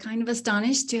were kind of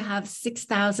astonished to have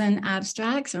 6,000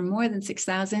 abstracts or more than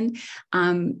 6,000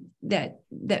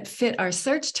 that fit our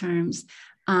search terms.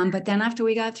 But then after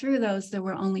we got through those, there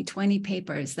were only 20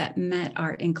 papers that met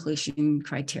our inclusion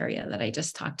criteria that I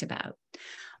just talked about.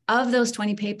 Of those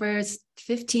 20 papers,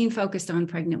 15 focused on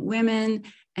pregnant women,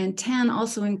 and 10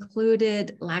 also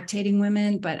included lactating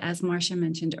women. But as Marcia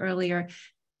mentioned earlier,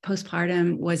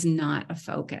 postpartum was not a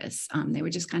focus. They were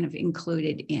just kind of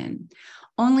included in.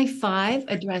 Only 5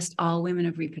 addressed all women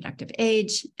of reproductive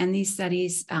age, and these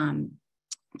studies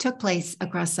took place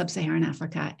across sub-Saharan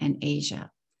Africa and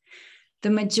Asia. The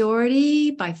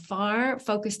majority, by far,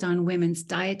 focused on women's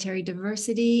dietary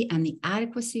diversity and the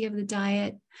adequacy of the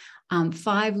diet.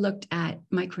 5 looked at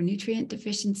micronutrient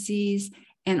deficiencies,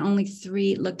 and only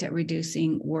 3 looked at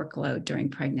reducing workload during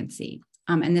pregnancy.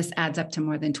 And this adds up to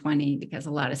more than 20 because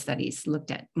a lot of studies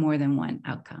looked at more than one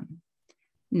outcome.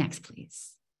 Next,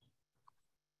 please.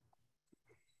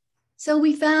 So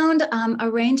we found a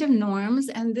range of norms,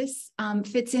 and this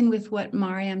fits in with what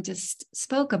Mariam just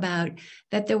spoke about,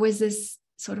 that there was this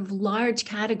sort of large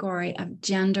category of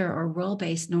gender or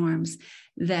role-based norms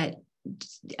that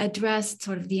addressed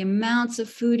sort of the amounts of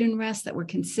food and rest that were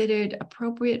considered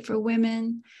appropriate for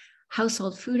women,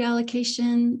 household food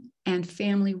allocation, and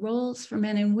family roles for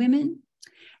men and women.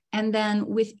 And then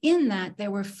within that,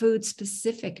 there were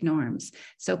food-specific norms.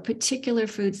 So particular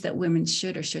foods that women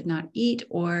should or should not eat,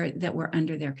 or that were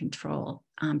under their control,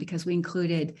 because we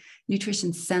included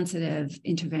nutrition-sensitive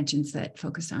interventions that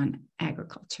focus on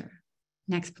agriculture.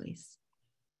 Next, please.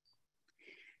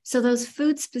 So those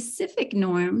food-specific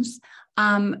norms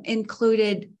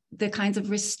included the kinds of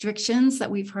restrictions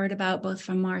that we've heard about both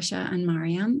from Marcia and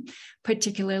Mariam,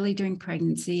 particularly during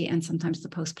pregnancy and sometimes the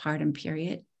postpartum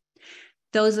period.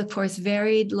 Those, of course,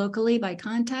 varied locally by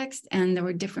context, and there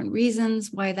were different reasons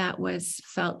why that was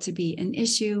felt to be an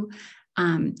issue.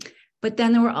 But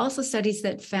then there were also studies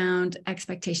that found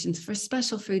expectations for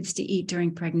special foods to eat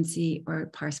during pregnancy or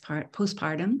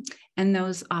postpartum, and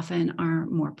those often are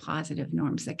more positive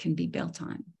norms that can be built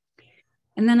on.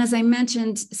 And then, as I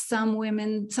mentioned, some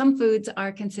foods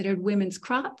are considered women's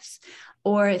crops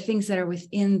or things that are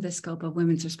within the scope of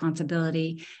women's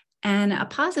responsibility. And a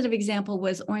positive example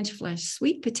was orange flesh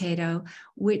sweet potato,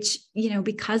 which,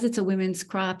 because it's a women's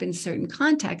crop in certain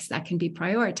contexts, that can be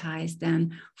prioritized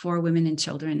then for women and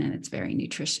children, and it's very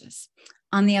nutritious.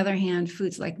 On the other hand,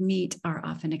 foods like meat are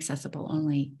often accessible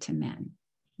only to men.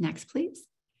 Next, please.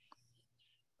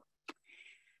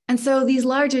 And so these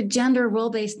larger gender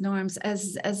role-based norms,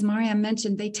 as Mariam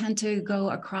mentioned, they tend to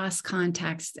go across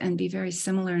contexts and be very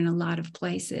similar in a lot of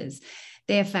places.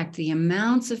 They affect the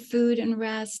amounts of food and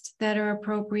rest that are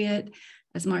appropriate.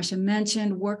 As Marcia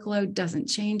mentioned, workload doesn't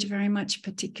change very much,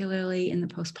 particularly in the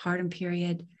postpartum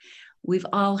period. We've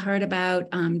all heard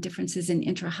about differences in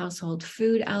intra-household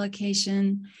food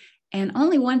allocation. And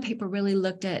only one paper really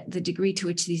looked at the degree to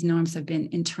which these norms have been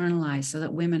internalized, so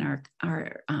that women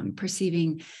are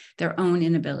perceiving their own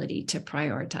inability to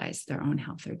prioritize their own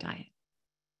health or diet.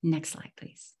 Next slide,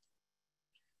 please.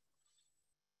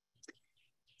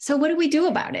 So what do we do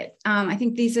about it? I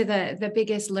think these are the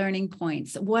biggest learning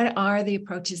points. What are the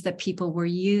approaches that people were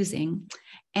using?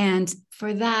 And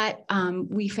for that,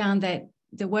 we found that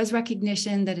there was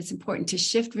recognition that it's important to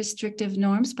shift restrictive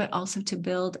norms, but also to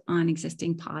build on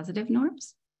existing positive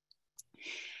norms.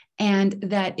 And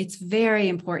that it's very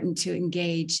important to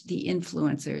engage the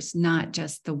influencers, not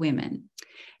just the women.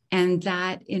 And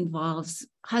that involves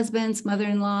husbands,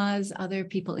 mother-in-laws, other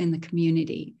people in the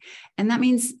community. And that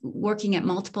means working at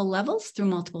multiple levels through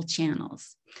multiple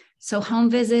channels. So home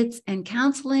visits and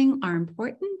counseling are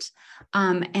important.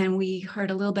 And we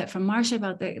heard a little bit from Marcia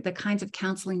about the kinds of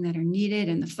counseling that are needed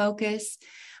and the focus.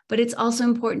 But it's also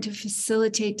important to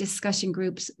facilitate discussion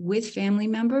groups with family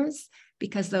members,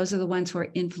 because those are the ones who are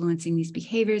influencing these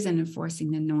behaviors and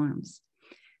enforcing the norms.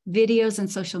 Videos and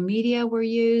social media were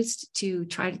used to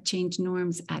try to change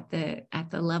norms at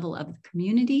the level of the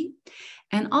community,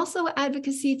 and also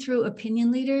advocacy through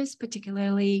opinion leaders,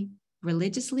 particularly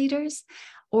religious leaders,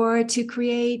 or to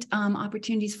create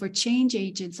opportunities for change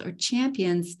agents or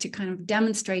champions to kind of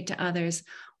demonstrate to others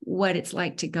what it's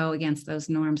like to go against those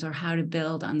norms or how to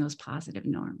build on those positive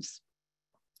norms.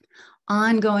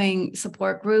 Ongoing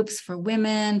support groups for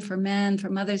women, for men, for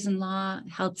mothers-in-law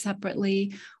held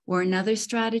separately were another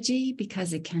strategy,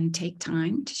 because it can take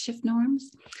time to shift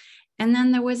norms. And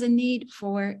then there was a need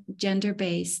for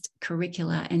gender-based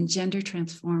curricula and gender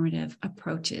transformative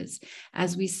approaches,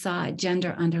 as we saw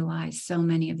gender underlies so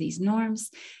many of these norms,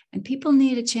 and people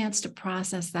need a chance to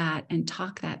process that and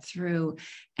talk that through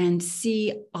and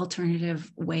see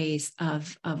alternative ways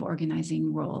of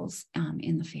organizing roles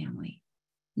in the family.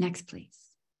 Next, please.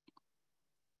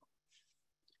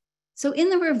 So in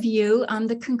the review,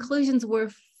 the conclusions were,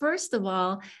 first of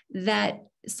all, that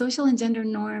social and gender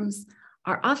norms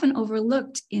are often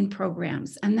overlooked in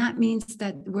programs. And that means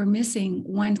that we're missing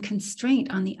one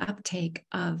constraint on the uptake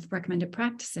of recommended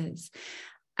practices.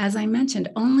 As I mentioned,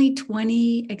 only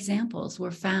 20 examples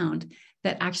were found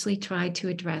that actually tried to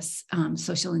address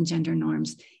social and gender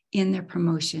norms in their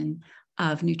promotion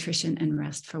of nutrition and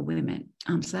rest for women.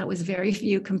 So that was very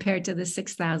few compared to the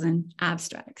 6,000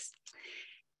 abstracts.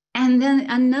 And then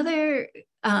another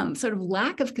sort of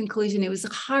lack of conclusion. It was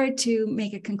hard to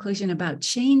make a conclusion about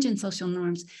change in social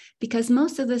norms because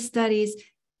most of the studies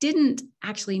didn't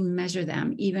actually measure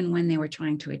them even when they were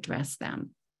trying to address them.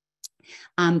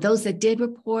 Those that did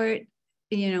report,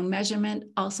 measurement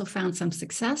also found some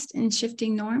success in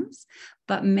shifting norms,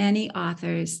 but many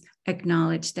authors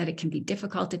acknowledged that it can be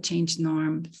difficult to change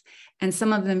norms. And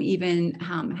some of them even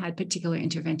had particular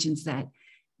interventions that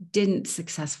didn't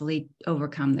successfully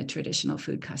overcome the traditional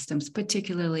food customs,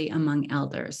 particularly among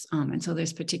elders. And so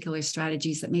there's particular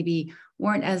strategies that maybe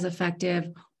weren't as effective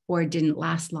or didn't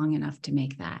last long enough to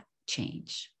make that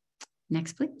change.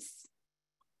 Next, please.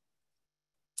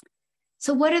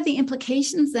 So what are the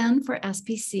implications then for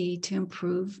SPC to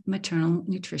improve maternal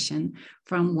nutrition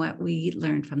from what we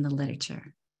learned from the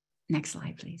literature? Next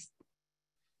slide, please.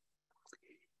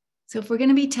 So if we're going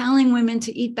to be telling women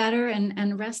to eat better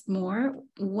and rest more,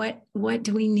 what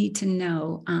do we need to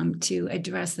know to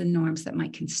address the norms that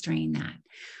might constrain that?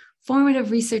 Formative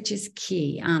research is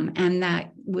key, and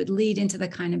that would lead into the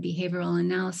kind of behavioral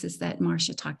analysis that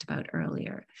Marcia talked about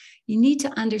earlier. You need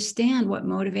to understand what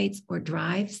motivates or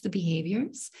drives the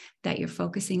behaviors that you're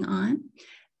focusing on.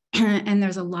 And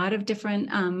there's a lot of different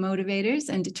motivators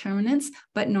and determinants,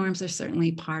 but norms are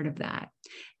certainly part of that.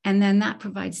 And then that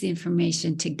provides the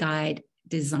information to guide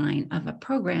design of a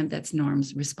program that's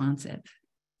norms responsive.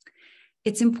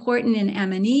 It's important in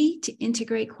M&E to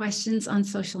integrate questions on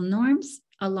social norms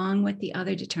along with the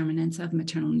other determinants of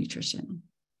maternal nutrition.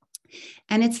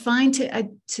 And it's fine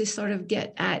to sort of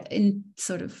get at in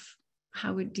sort of,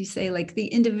 how would you say, like the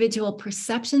individual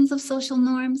perceptions of social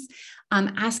norms,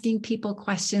 asking people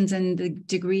questions and the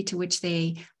degree to which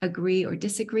they agree or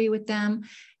disagree with them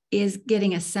is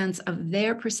getting a sense of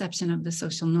their perception of the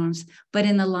social norms. But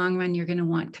in the long run, you're going to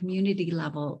want community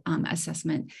level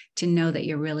assessment to know that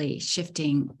you're really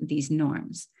shifting these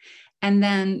norms. And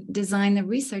then design the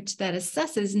research that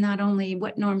assesses not only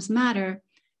what norms matter,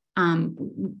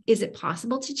 is it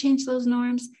possible to change those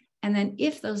norms? And then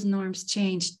if those norms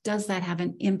change, does that have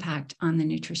an impact on the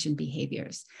nutrition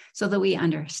behaviors so that we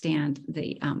understand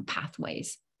the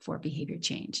pathways for behavior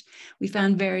change? We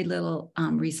found very little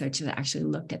research that actually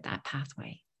looked at that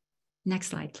pathway. Next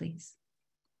slide, please.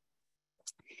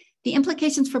 The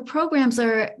implications for programs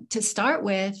are, to start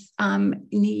with,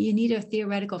 you need a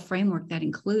theoretical framework that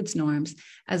includes norms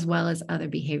as well as other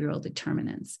behavioral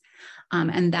determinants.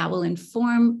 And that will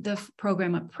inform the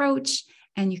program approach,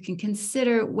 and you can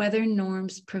consider whether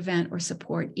norms prevent or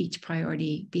support each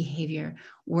priority behavior,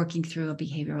 working through a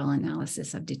behavioral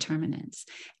analysis of determinants.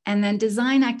 And then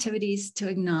design activities to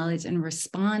acknowledge and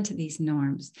respond to these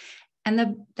norms.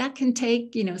 And that can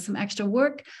take, some extra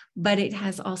work, but it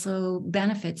has also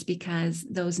benefits because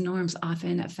those norms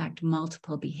often affect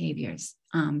multiple behaviors,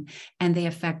 and they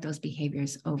affect those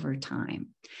behaviors over time.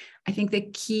 I think the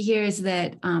key here is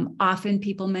that often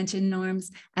people mention norms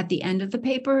at the end of the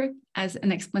paper as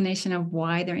an explanation of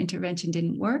why their intervention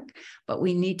didn't work, but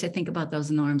we need to think about those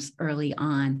norms early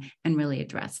on and really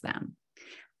address them.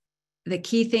 The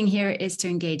key thing here is to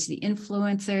engage the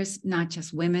influencers, not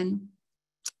just women.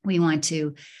 We want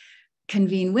to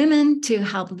convene women to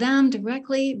help them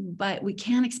directly, but we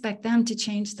can't expect them to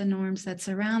change the norms that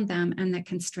surround them and that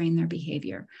constrain their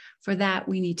behavior. For that,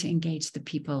 we need to engage the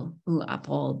people who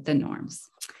uphold the norms.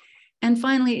 And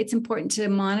finally, it's important to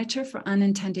monitor for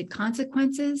unintended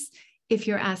consequences. If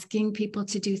you're asking people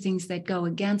to do things that go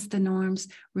against the norms,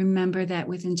 remember that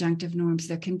with injunctive norms,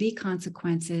 there can be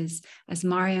consequences. As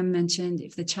Mariam mentioned,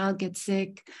 if the child gets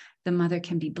sick, the mother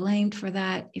can be blamed for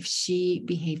that if she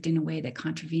behaved in a way that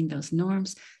contravened those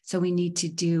norms. So we need to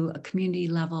do a community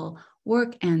level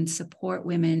work and support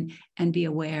women and be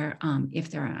aware if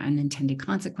there are unintended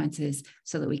consequences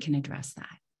so that we can address that.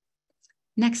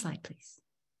 Next slide, please.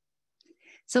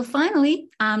 So finally,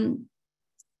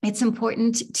 it's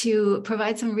important to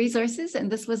provide some resources,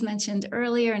 and this was mentioned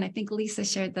earlier, and I think Lisa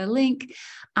shared the link.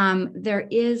 There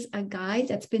is a guide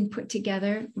that's been put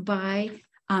together by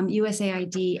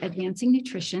USAID Advancing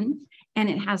Nutrition, and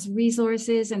it has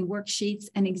resources and worksheets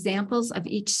and examples of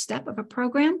each step of a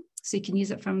program. So you can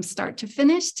use it from start to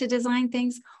finish to design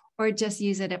things, or just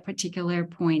use it at particular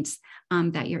points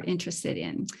that you're interested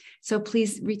in. So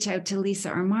please reach out to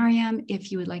Lisa or Mariam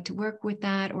if you would like to work with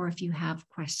that, or if you have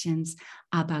questions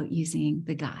about using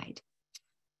the guide.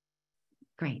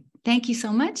 Great. Thank you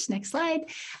so much. Next slide.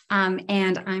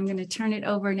 And I'm going to turn it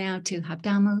over now to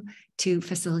Habdamu to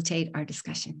facilitate our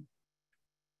discussion.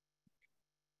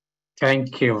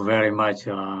 Thank you very much,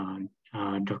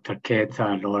 Dr. Kate,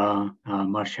 Laura,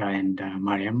 Marcia, and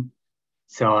Mariam.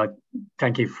 So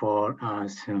thank you for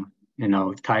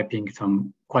typing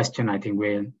some question. I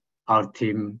think our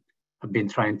team I've been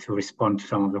trying to respond to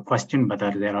some of the questions, but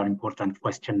there are important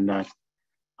questions that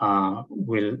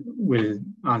we'll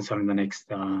answer in the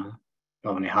next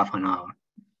only half an hour.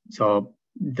 So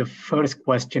the first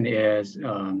question is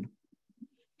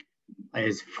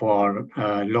for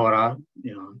Laura.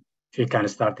 If you can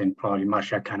start, and probably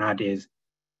Marcia can add, is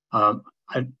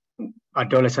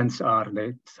adolescents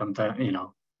sometimes,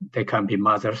 they can be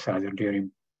mothers either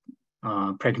during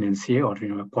pregnancy or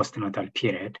postnatal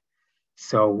period.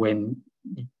 So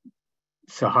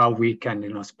how we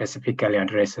can specifically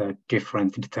address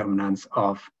different determinants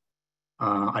of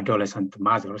adolescent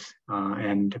mothers.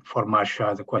 And for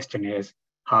Marcia, the question is,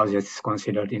 how is this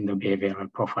considered in the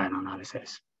behavioral profile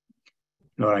analysis?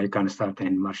 Laura, you can start,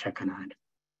 and Marcia can add.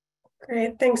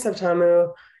 Great, thanks,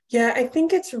 Avtamu. Yeah, I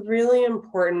think it's really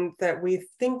important that we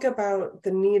think about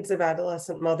the needs of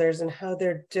adolescent mothers and how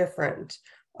they're different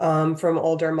from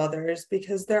older mothers,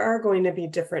 because there are going to be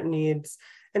different needs.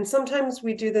 And sometimes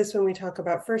we do this when we talk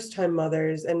about first-time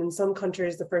mothers, and in some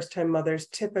countries, the first-time mothers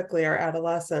typically are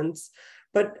adolescents,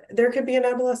 but there could be an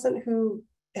adolescent who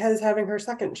is having her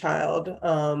second child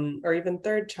or even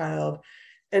third child.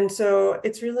 And so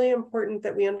it's really important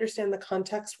that we understand the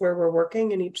context where we're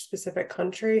working in each specific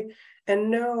country and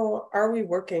know, are we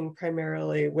working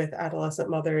primarily with adolescent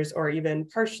mothers or even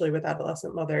partially with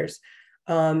adolescent mothers,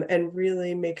 and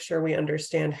really make sure we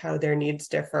understand how their needs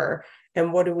differ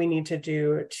and what do we need to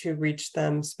do to reach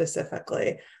them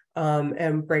specifically,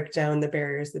 and break down the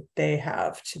barriers that they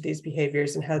have to these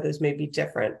behaviors and how those may be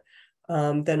different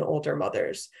than older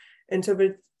mothers. And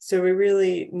so we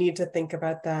really need to think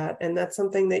about that. And that's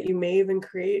something that you may even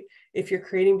create, if you're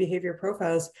creating behavior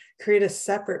profiles, create a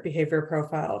separate behavior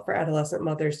profile for adolescent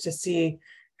mothers to see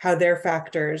how their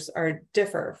factors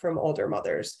differ from older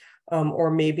mothers. Or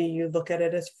maybe you look at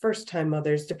it as first-time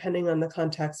mothers, depending on the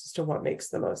context as to what makes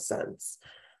the most sense.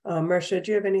 Marcia,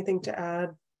 do you have anything to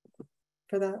add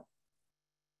for that?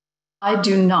 I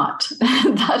do not.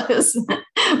 That is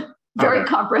very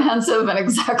comprehensive and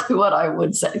exactly what I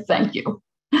would say. Thank you.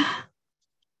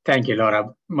 Thank you,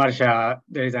 Laura. Marcia,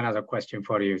 there is another question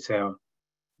for you. So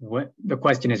the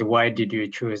question is, why did you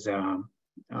choose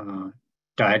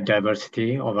diet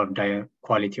diversity over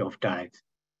quality of diet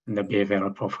in the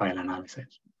behavioral profile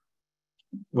analysis?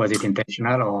 Was it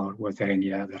intentional, or was there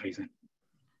any other reason?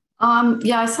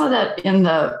 Yeah, I saw that in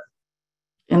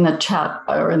the chat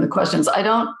or in the questions. I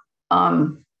don't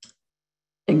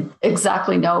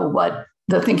exactly know what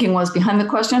the thinking was behind the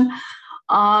question.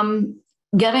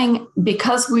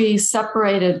 Because we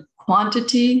separated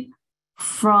quantity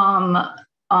from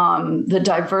the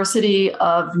diversity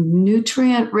of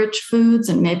nutrient-rich foods,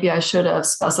 and maybe I should have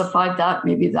specified that.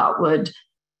 Maybe that would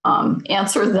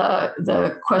answer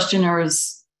the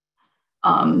questioner's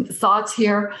thoughts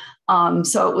here.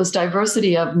 So it was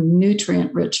diversity of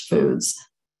nutrient-rich foods.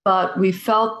 But we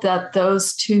felt that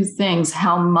those two things,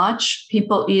 how much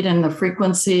people eat and the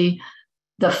frequency,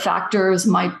 the factors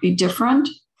might be different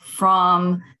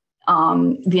from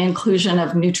the inclusion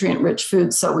of nutrient-rich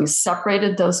foods. So we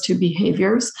separated those two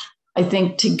behaviors. I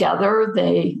think together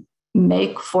they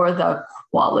make for the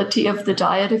quality of the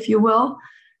diet, if you will.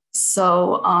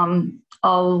 So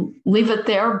I'll leave it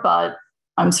there, but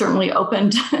I'm certainly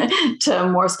open to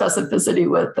more specificity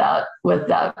with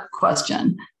that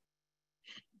question.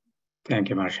 Thank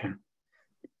you, Marcia.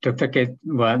 Dr. Kate,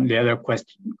 the other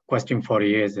question for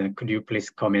you is, could you please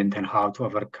comment on how to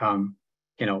overcome,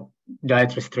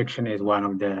 diet restriction is one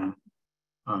of the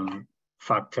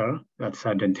factor that's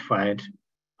identified.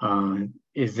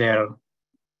 Is there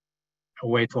a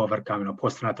way to overcome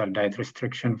postnatal diet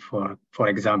restriction, for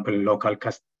example, local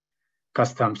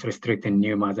customs restricting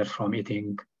new mothers from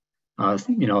eating,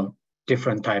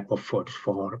 different type of food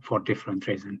for different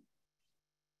reasons?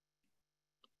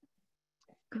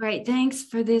 Great, thanks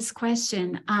for this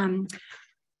question.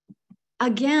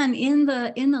 Again, in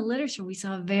the literature, we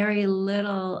saw very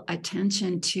little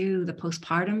attention to the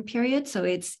postpartum period, so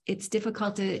it's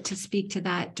difficult to speak to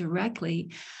that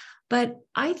directly. But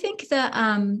I think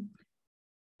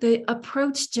the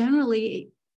approach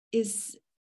generally is,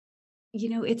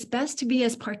 it's best to be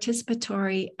as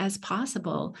participatory as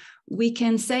possible. We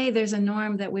can say there's a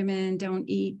norm that women don't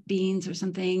eat beans or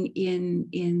something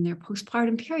in their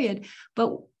postpartum period,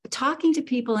 but talking to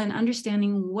people and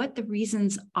understanding what the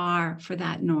reasons are for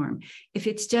that norm. If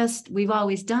it's just, we've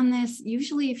always done this,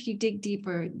 usually if you dig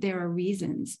deeper, there are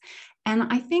reasons. And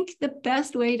I think the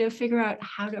best way to figure out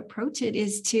how to approach it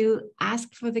is to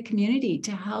ask for the community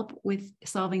to help with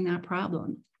solving that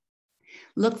problem.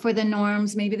 Look for the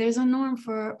norms. Maybe there's a norm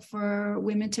for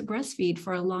women to breastfeed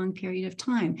for a long period of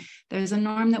time. There's a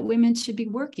norm that women should be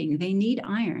working. They need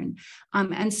iron.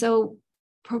 And so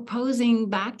proposing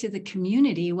back to the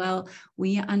community, well,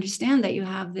 we understand that you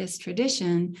have this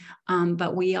tradition,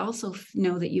 but we also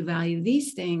know that you value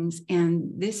these things,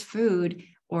 and this food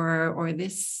or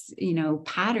this,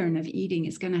 pattern of eating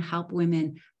is going to help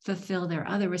women fulfill their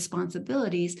other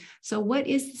responsibilities. So what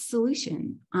is the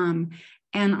solution?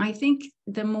 And I think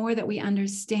the more that we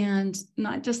understand,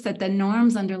 not just that the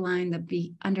norms underlie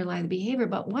the behavior,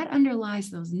 but what underlies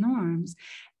those norms.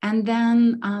 And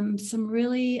then some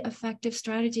really effective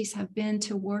strategies have been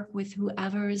to work with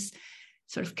whoever's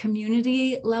sort of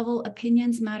community level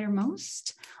opinions matter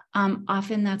most.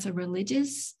 Often that's a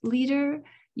religious leader.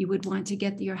 You would want to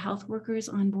get your health workers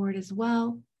on board as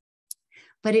well.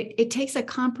 But it takes a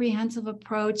comprehensive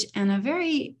approach and a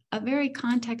very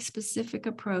context-specific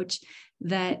approach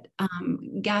that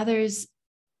gathers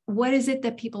what is it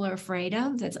that people are afraid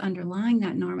of that's underlying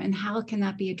that norm, and how can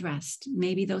that be addressed?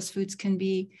 Maybe those foods can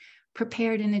be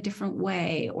prepared in a different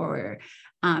way, or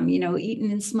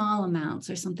eaten in small amounts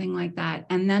or something like that.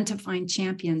 And then to find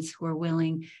champions who are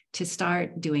willing to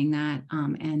start doing that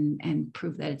and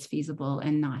prove that it's feasible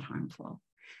and not harmful.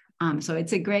 So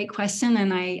it's a great question,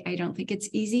 and I don't think it's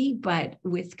easy, but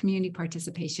with community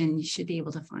participation, you should be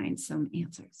able to find some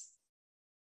answers.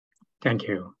 Thank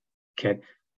you, Kate.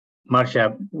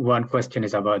 Marcia, one question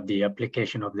is about the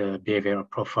application of the behavioral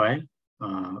profile.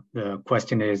 The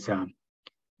question is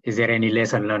there any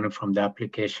lesson learned from the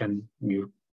application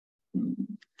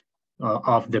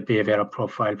of the behavioral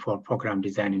profile for program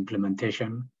design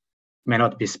implementation? May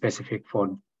not be specific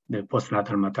for the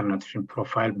postnatal maternal nutrition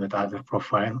profile, but other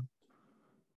profile.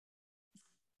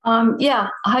 Yeah.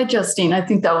 Hi, Justine. I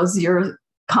think that was your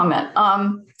comment.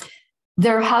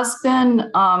 There has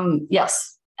been,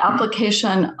 yes,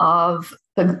 application of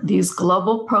these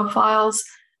global profiles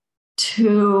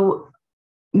to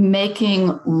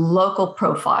making local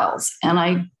profiles. And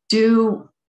I do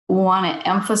want to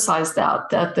emphasize that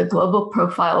the global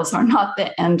profiles are not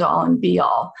the end all and be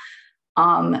all.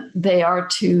 They are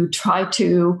to try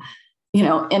to,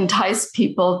 entice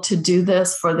people to do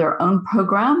this for their own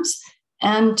programs,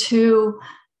 and to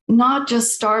not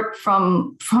just start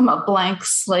from a blank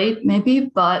slate, maybe,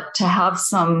 but to have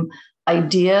some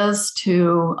ideas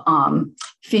to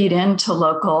feed into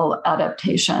local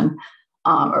adaptation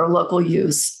or local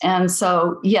use. And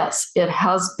so, yes, it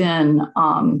has been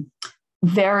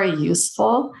very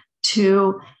useful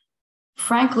to,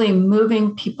 frankly,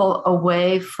 moving people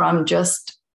away from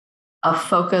just a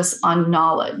focus on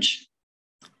knowledge.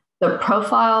 The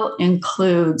profile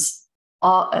includes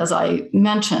all, as I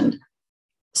mentioned,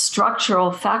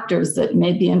 structural factors that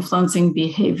may be influencing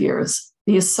behaviors,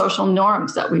 these social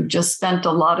norms that we've just spent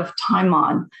a lot of time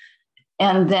on,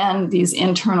 and then these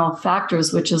internal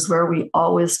factors, which is where we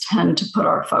always tend to put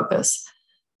our focus.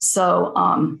 So,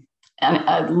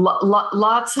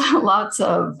 lots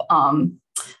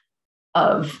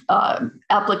of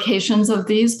applications of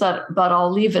these, but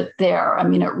I'll leave it there. I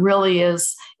mean, it really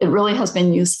has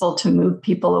been useful to move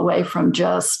people away from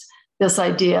just this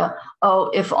idea, oh,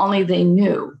 if only they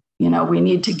knew, we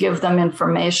need to give them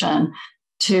information,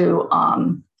 to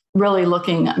really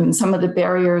looking, some of the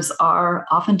barriers are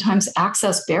oftentimes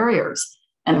access barriers.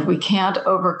 And if we can't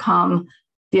overcome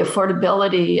the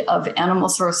affordability of animal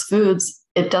source foods,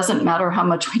 it doesn't matter how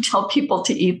much we tell people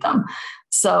to eat them.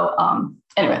 So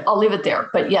anyway, I'll leave it there.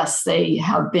 But yes, they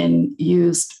have been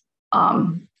used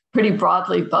pretty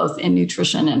broadly, both in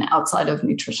nutrition and outside of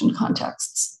nutrition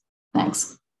contexts.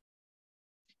 Thanks.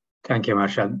 Thank you,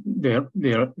 Marcia. There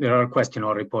are questions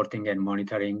on reporting and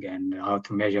monitoring and how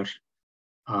to measure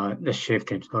the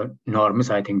shift in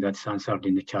norms. I think that's answered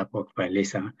in the chat box by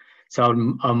Lisa. So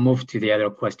I'll move to the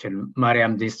other question.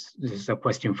 Mariam, this is a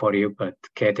question for you, but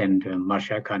Kate and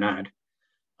Marcia can add.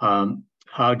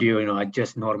 How do you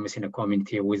adjust norms in a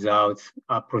community without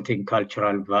uprooting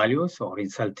cultural values or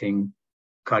insulting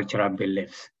cultural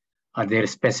beliefs? Are there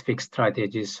specific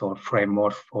strategies or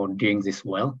frameworks for doing this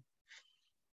well?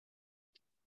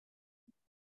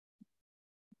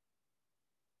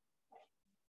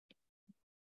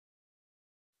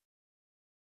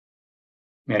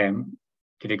 Miriam,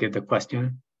 did you get the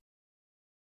question?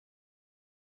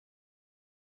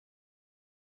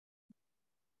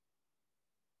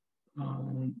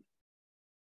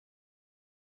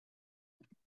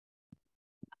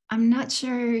 I'm not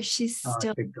sure she's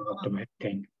still.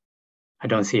 I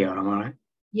don't see her, am I right?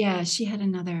 Yeah, she had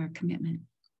another commitment.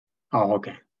 Oh,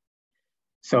 okay.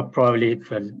 So probably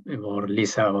or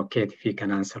Lisa or Kate, if you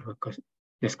can answer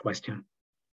this question.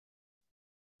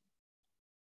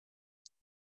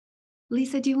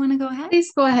 Lisa, do you want to go ahead?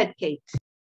 Please go ahead, Kate.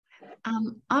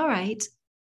 All right.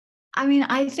 I mean,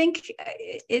 I think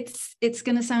it's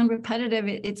going to sound repetitive.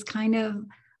 It's kind of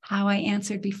how I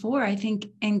answered before. I think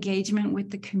engagement with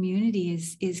the community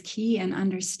is key, and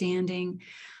understanding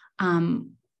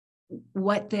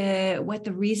what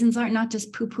the reasons are, not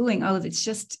just poo-pooing, oh, it's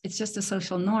just a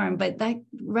social norm, but that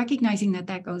recognizing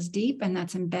that goes deep and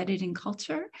that's embedded in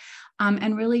culture,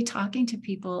 and really talking to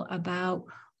people about,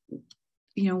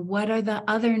 what are the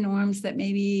other norms that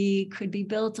maybe could be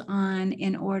built on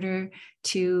in order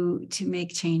to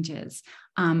make changes.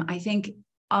 I think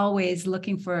always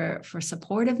looking for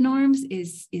supportive norms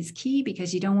is key,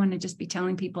 because you don't want to just be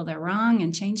telling people they're wrong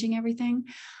and changing everything.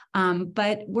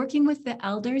 But working with the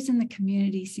elders in the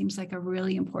community seems like a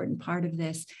really important part of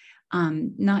this,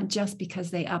 not just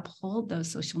because they uphold those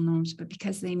social norms, but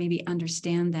because they maybe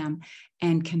understand them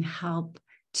and can help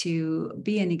to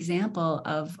be an example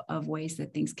of ways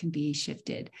that things can be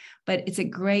shifted. But it's a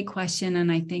great question,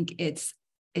 and I think it's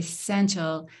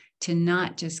essential to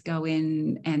not just go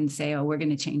in and say, oh, we're going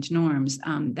to change norms.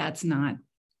 That's not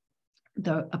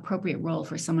the appropriate role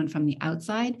for someone from the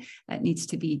outside. That needs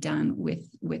to be done with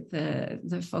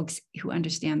the folks who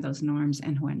understand those norms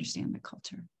and who understand the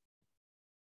culture.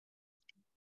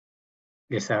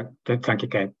 Yes, thank you,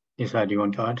 Kate. Lisa, do you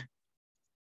want to add?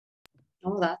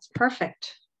 Oh, that's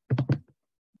perfect.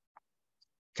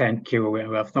 Thank you. We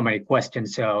have so many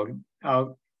questions. So,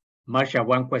 Marcia,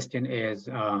 one question is,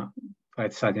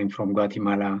 starting from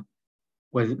Guatemala,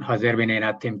 has there been an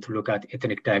attempt to look at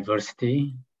ethnic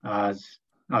diversity as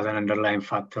an underlying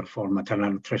factor for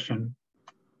maternal nutrition?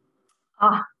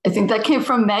 I think that came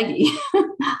from Maggie.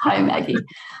 Hi, Maggie.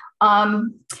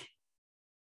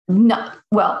 No,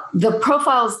 well, the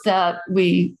profiles that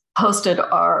we posted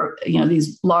are,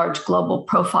 these large global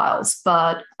profiles,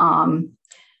 but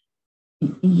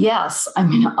yes, I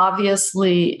mean,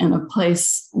 obviously in a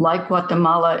place like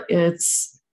Guatemala,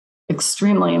 it's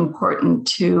extremely important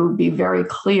to be very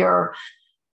clear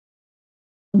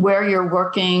where you're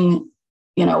working,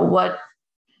 what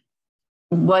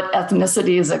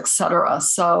ethnicities, et cetera.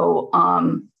 So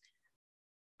I'm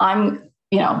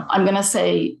going to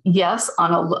say yes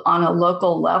on a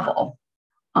local level.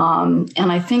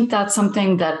 And I think that's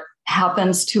something that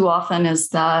happens too often, is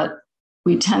that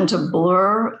we tend to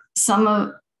blur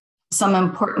some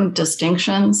important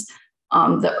distinctions.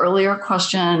 The earlier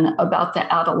question about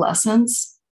the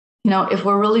adolescents, if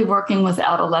we're really working with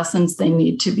adolescents, they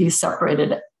need to be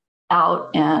separated out,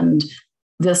 and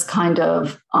this kind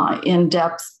of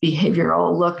in-depth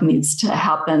behavioral look needs to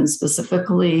happen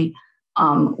specifically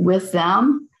with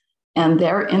them and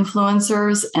their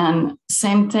influencers. And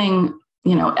same thing,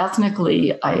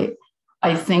 ethnically, I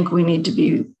think we need to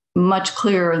be much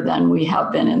clearer than we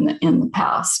have been in the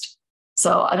past.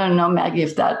 So I don't know, Maggie,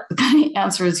 if that kind of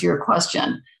answers your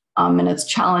question. And it's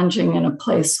challenging in a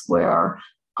place where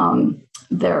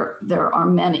there are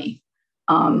many,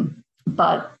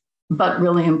 but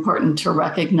really important to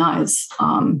recognize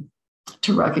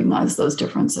those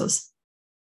differences.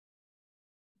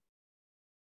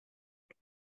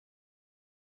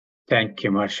 Thank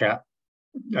you, Marcia.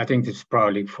 I think this is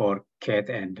probably for Kate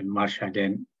and Marcia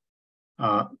again.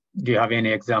 Do you have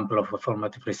any example of a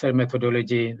formative research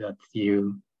methodology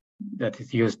that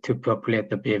is used to populate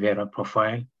the behavioral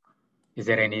profile? Is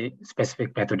there any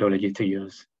specific methodology to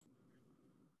use?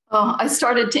 Oh, I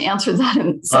started to answer that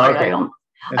in, sorry, okay.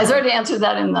 I started to answer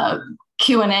that in the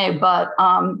Q&A, but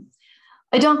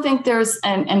I don't think there's,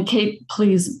 and Kate,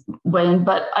 please weigh in,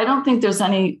 but I don't think there's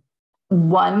any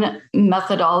one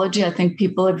methodology. I think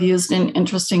people have used an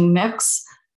interesting mix,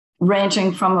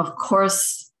 ranging from, of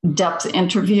course, depth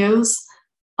interviews,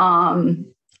 and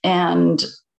then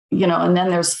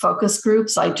there's focus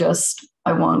groups. I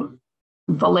won't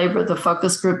belabor the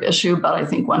focus group issue, but I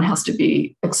think one has to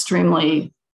be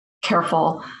extremely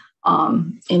careful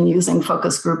in using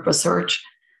focus group research.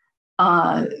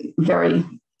 Very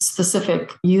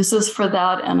specific uses for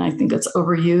that, and I think it's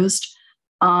overused.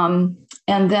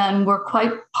 And then we're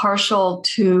quite partial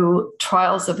to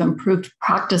trials of improved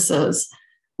practices,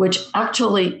 which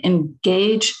actually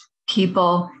engage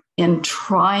people in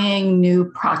trying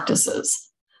new practices,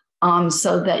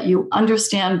 so that you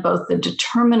understand both the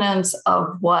determinants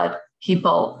of what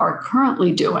people are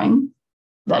currently doing,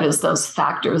 that is, those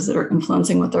factors that are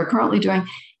influencing what they're currently doing,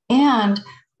 and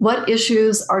what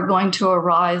issues are going to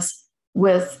arise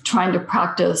with trying to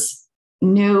practice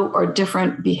new or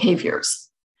different behaviors.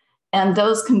 And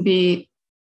those can be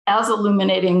as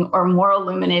illuminating or more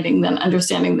illuminating than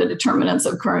understanding the determinants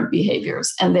of current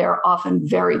behaviors, and they are often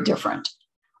very different.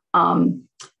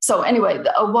 So anyway,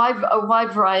 a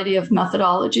wide variety of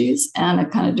methodologies, and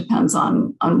it kind of depends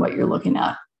on what you're looking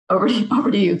at. Over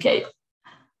to you, Kate.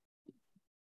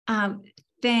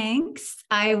 Thanks.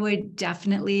 I would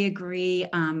definitely agree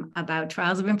about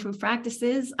trials of improved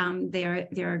practices.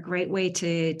 They're a great way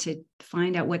to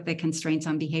find out what the constraints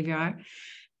on behavior are.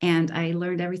 And I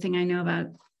learned everything I know about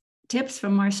tips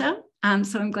from Marcia.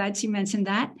 So I'm glad she mentioned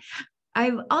that.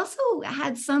 I've also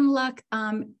had some luck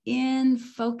in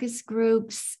focus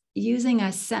groups using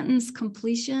a sentence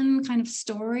completion kind of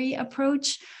story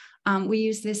approach. We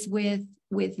use this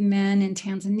with men in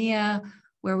Tanzania,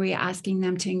 where we're asking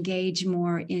them to engage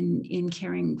more in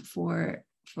caring for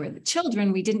the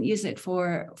children. We didn't use it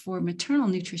for maternal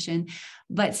nutrition,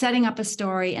 but setting up a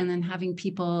story and then having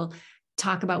people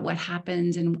talk about what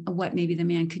happened and what maybe the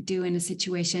man could do in a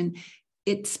situation.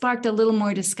 It sparked a little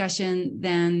more discussion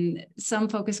than some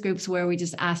focus groups where we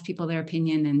just ask people their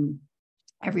opinion and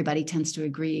everybody tends to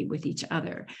agree with each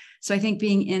other. So I think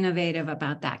being innovative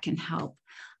about that can help.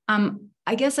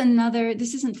 I guess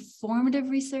this isn't formative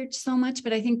research so much,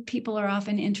 but I think people are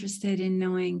often interested in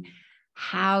knowing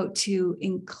how to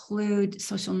include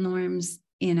social norms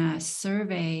in a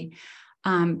survey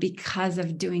because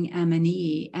of doing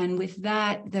M&E. And with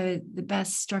that, the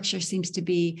best structure seems to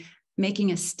be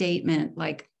making a statement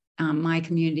like, my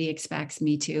community expects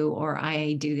me to, or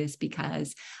I do this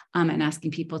because, and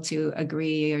asking people to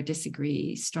agree or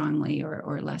disagree strongly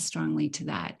or less strongly to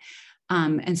that.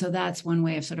 And so that's one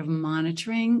way of sort of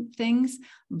monitoring things.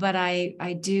 But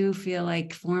I do feel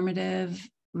like formative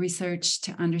research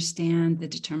to understand the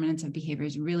determinants of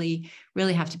behaviors really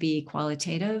have to be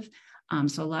qualitative.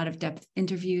 So a lot of depth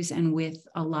interviews and with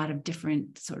a lot of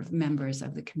different sort of members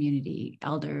of the community,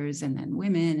 elders, and then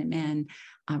women and men,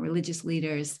 religious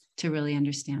leaders, to really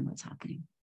understand what's happening.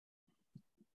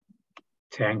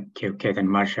 Thank you, Kate and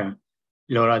Marcia.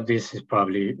 Laura, this is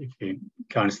probably, if you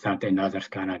can't start and others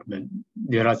cannot, but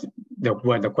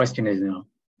the question is,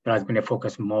 there has been a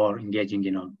focus more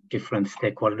engaging, different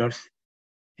stakeholders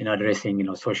in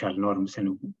addressing, social norms.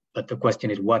 But the question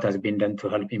is, what has been done to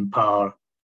help empower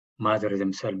mothers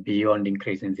themselves beyond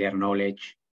increasing their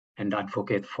knowledge and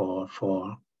advocate for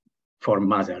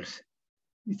mothers?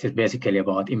 It is basically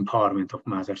about empowerment of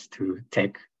mothers to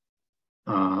take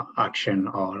action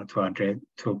or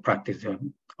to practice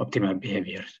optimal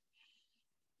behaviors.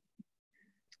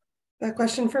 That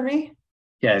question for me?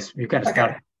 Yes, you can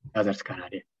start. Others can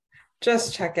add it.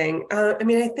 Just checking.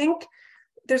 I think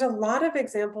there's a lot of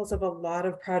examples of a lot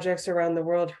of projects around the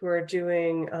world who are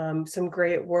doing some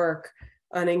great work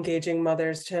on engaging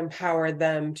mothers to empower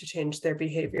them to change their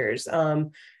behaviors,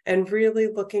 and really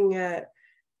looking at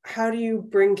how do you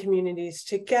bring communities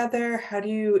together? How do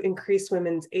you increase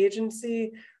women's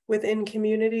agency within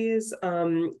communities?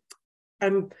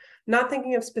 I'm not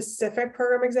thinking of specific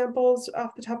program examples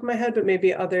off the top of my head, but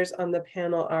maybe others on the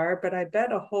panel are, but I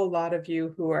bet a whole lot of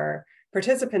you who are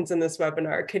participants in this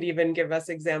webinar could even give us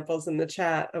examples in the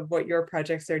chat of what your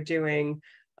projects are doing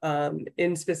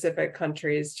in specific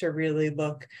countries to really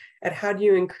look at how do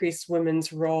you increase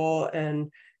women's role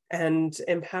and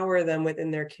empower them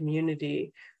within their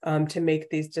community to make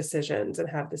these decisions and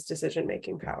have this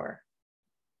decision-making power.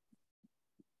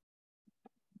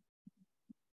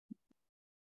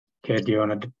 Okay, do you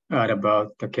want to add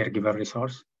about the caregiver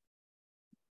resource?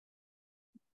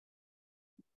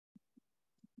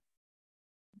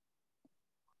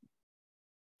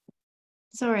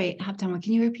 Sorry, Haptama,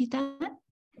 can you repeat that?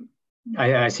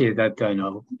 I see that,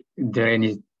 is there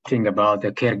anything about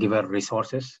the caregiver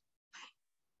resources?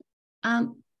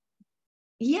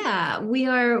 Yeah, we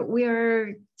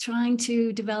are trying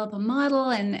to develop a model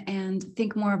and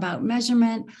think more about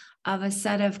measurement of a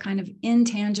set of kind of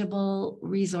intangible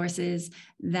resources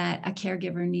that a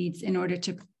caregiver needs in order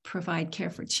to provide care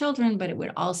for children, but it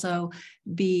would also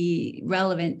be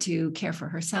relevant to care for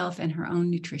herself and her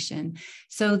own nutrition.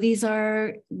 So these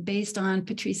are based on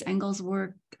Patrice Engel's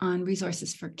work on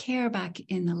resources for care back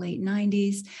in the late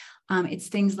 90s. It's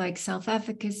things like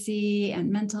self-efficacy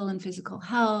and mental and physical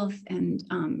health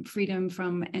and freedom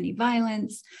from any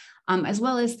violence, as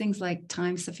well as things like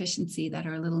time sufficiency that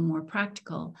are a little more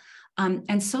practical.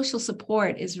 And social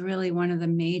support is really one of the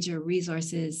major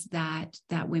resources that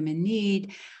women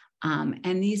need.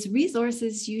 And these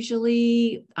resources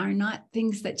usually are not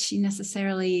things that she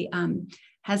necessarily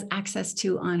has access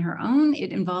to on her own.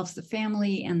 It involves the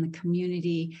family and the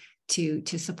community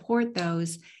to support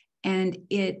those. And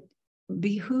it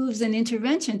behooves an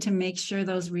intervention to make sure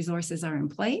those resources are in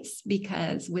place,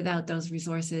 because without those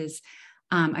resources,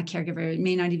 a caregiver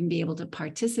may not even be able to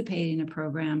participate in a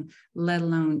program, let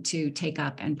alone to take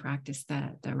up and practice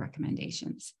the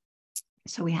recommendations.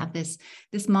 So we have this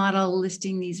model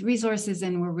listing these resources,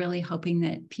 and we're really hoping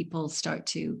that people start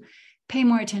to pay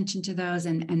more attention to those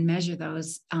and measure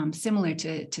those similar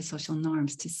to social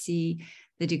norms to see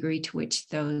the degree to which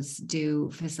those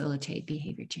do facilitate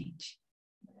behavior change.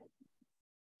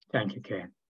 Thank you,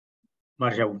 Karen.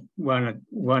 Marcia,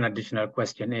 one additional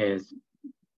question is,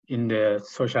 in the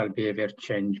social behavior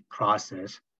change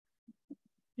process,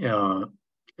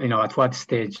 at what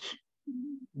stage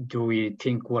do we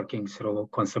think working through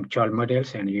conceptual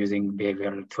models and using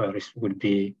behavioral theories would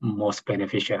be most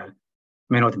beneficial?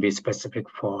 May not be specific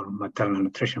for maternal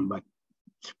nutrition, but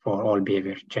for all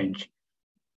behavior change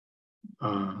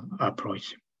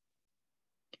approach.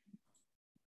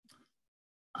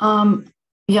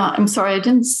 Yeah, I'm sorry, I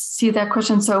didn't see that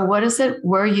question. So what is it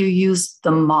where you use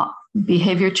the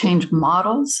behavior change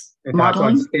models? At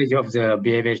what stage of the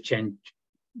behavior change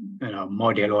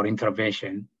model or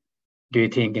intervention do you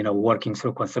think working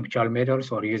through conceptual models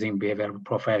or using behavioral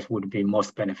profiles would be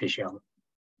most beneficial?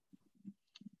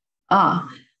 I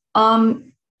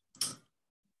don't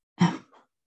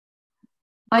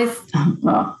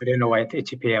know why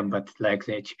it's HPM, but like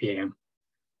the HPM.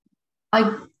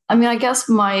 I mean, I guess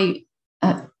my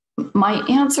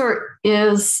answer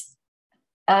is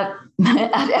at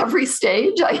every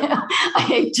stage. I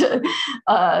hate to.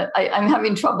 I'm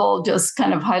having trouble just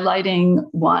kind of highlighting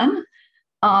one.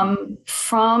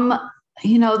 From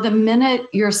the minute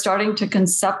you're starting to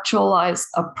conceptualize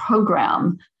a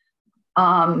program,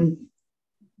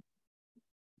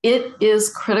 it is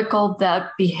critical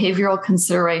that behavioral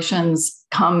considerations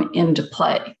come into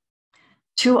play.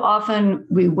 Too often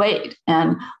we wait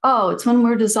and, it's when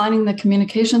we're designing the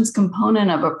communications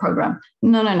component of a program.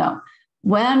 No.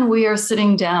 When we are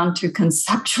sitting down to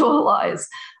conceptualize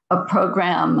a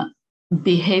program,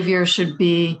 behavior should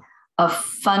be a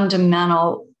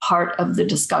fundamental part of the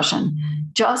discussion.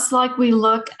 Just like we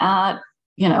look at,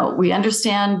 we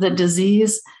understand the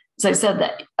disease. As I said,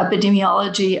 the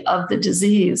epidemiology of the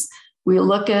disease, we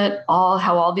look at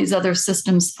how all these other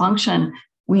systems function.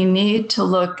 We need to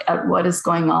look at what is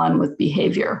going on with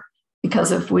behavior,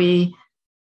 because if we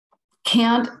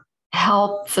can't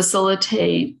help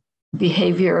facilitate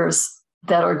behaviors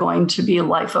that are going to be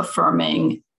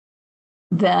life-affirming,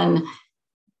 then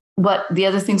what the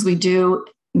other things we do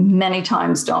many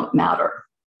times don't matter.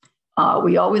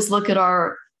 We always look at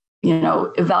our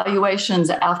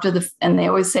evaluations and they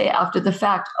always say after the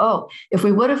fact, if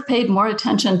we would have paid more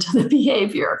attention to the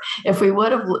behavior, if we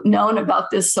would have known about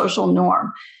this social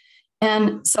norm.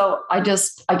 And so I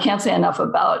can't say enough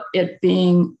about it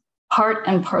being part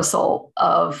and parcel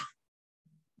of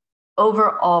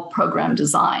overall program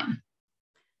design.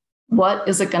 What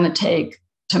is it going to take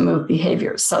to move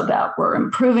behaviors so that we're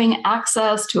improving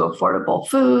access to affordable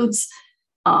foods?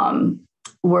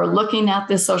 We're looking at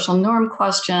this social norm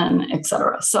question, et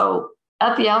cetera. So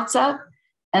at the outset,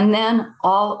 and then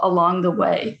all along the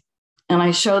way. And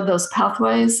I showed those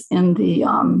pathways in the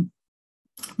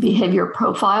behavior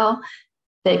profile.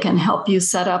 They can help you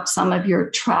set up some of your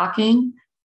tracking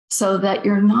so that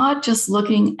you're not just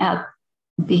looking at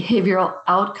behavioral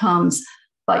outcomes,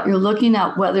 but you're looking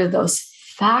at whether those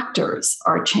factors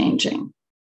are changing.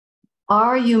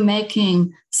 Are you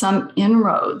making some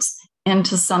inroads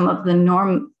into some of the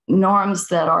norms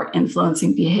that are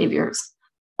influencing behaviors?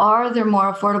 Are there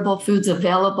more affordable foods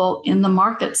available in the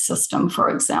market system, for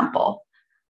example?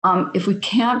 If we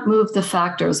can't move the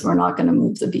factors, we're not going to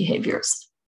move the behaviors.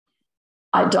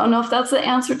 I don't know if that's the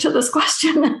answer to this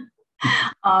question.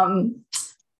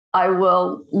 I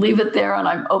will leave it there, and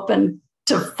I'm open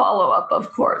to follow up,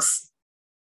 of course.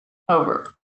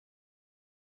 Over.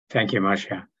 Thank you,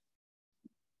 Marcia.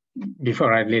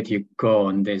 Before I let you go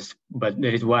on this, but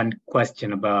there is one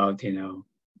question about,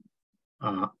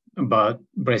 about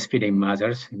breastfeeding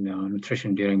mothers,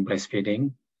 nutrition during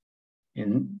breastfeeding,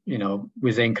 and,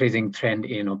 with the increasing trend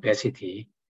in obesity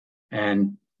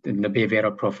and in the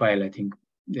behavioral profile, I think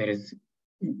there is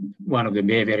one of the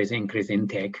behavior is increased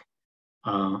intake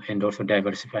and also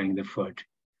diversifying the food.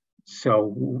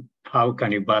 So how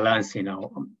can you balance,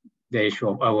 the issue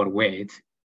of overweight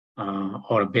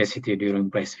or obesity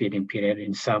during breastfeeding period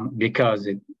in some, because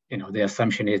the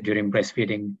assumption is during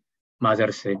breastfeeding,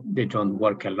 mothers, they don't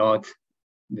work a lot.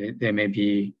 They may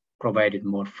be provided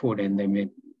more food and they may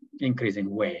increase in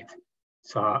weight.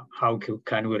 So how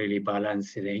can we really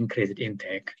balance the increased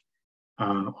intake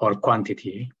or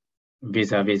quantity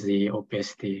vis-a-vis the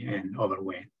obesity and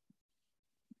overweight?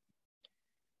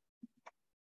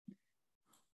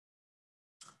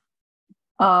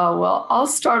 Well, I'll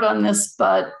start on this,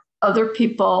 but other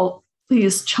people,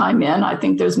 please chime in. I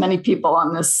think there's many people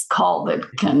on this call that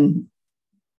can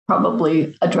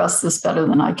probably address this better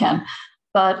than I can.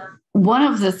 But one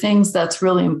of the things that's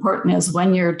really important is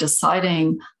when you're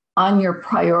deciding on your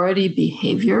priority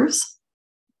behaviors,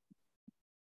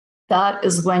 that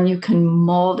is when you can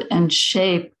mold and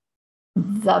shape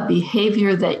the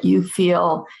behavior that you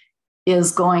feel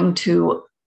is going to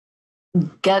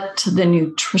get to the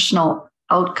nutritional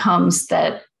outcomes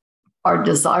that are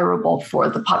desirable for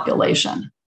the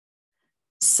population.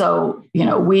 So,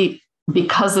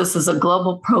 because this is a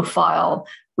global profile,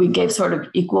 we gave sort of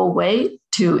equal weight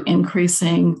to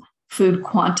increasing food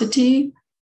quantity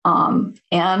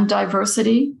and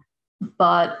diversity,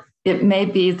 but it may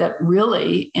be that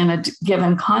really in a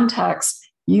given context,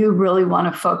 you really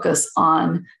want to focus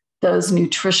on those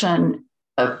nutrition,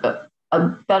 a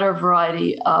better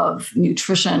variety of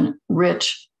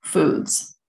nutrition-rich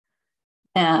foods.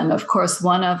 And of course,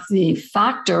 one of the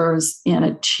factors in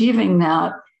achieving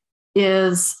that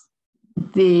is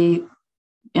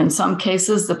in some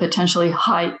cases, the potentially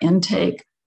high intake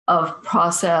of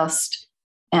processed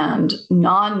and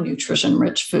non-nutrition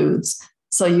rich foods.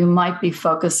 So you might be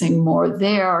focusing more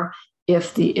there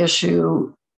if the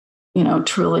issue,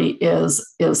 truly is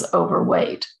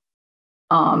overweight.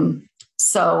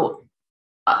 So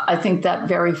I think that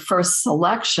very first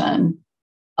selection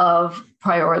of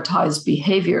prioritized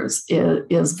behaviors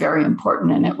is very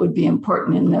important, and it would be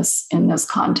important in this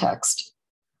context.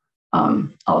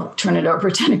 I'll turn it over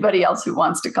to anybody else who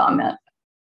wants to comment.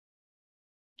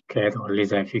 Kate or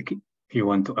Lisa, if you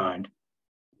want to add,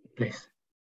 please.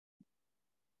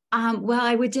 Well,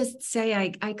 I would just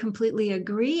say I completely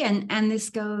agree. And this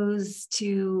goes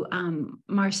to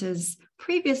Marcia's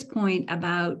previous point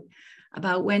about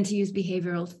when to use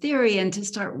behavioral theory and to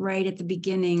start right at the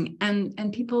beginning.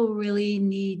 And people really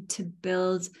need to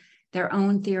build their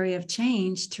own theory of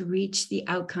change to reach the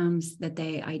outcomes that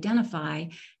they identify.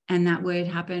 And that would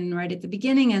happen right at the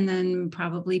beginning and then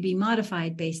probably be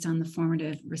modified based on the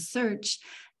formative research.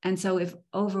 And so if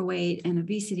overweight and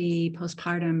obesity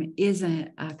postpartum is a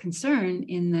concern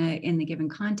in the given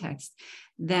context,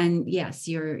 then yes,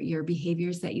 your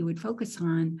behaviors that you would focus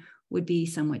on would be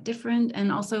somewhat different.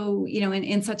 And also,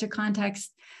 in such a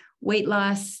context, weight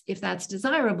loss, if that's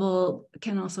desirable,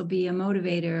 can also be a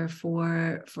motivator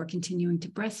for continuing to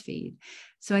breastfeed.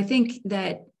 So I think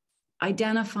that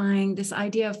identifying this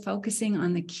idea of focusing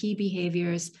on the key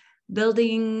behaviors,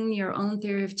 building your own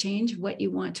theory of change, what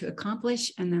you want to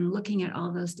accomplish, and then looking at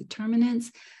all those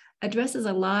determinants addresses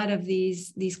a lot of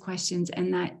these questions.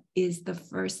 And that is the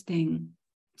first thing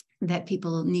that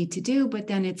people need to do. But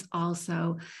then it's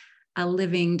also a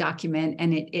living document,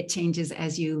 and it changes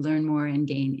as you learn more and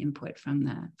gain input from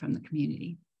the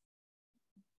community.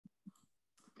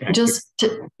 Just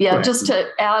to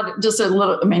add just a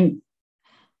little,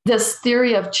 this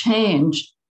theory of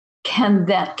change can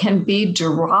be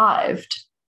derived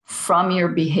from your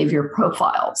behavior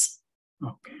profiles.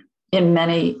 Okay. In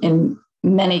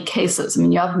many cases.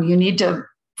 You need to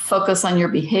focus on your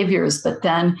behaviors, but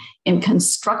then in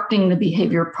constructing the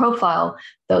behavior profile,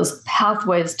 those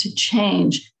pathways to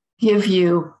change give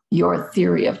you your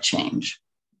theory of change.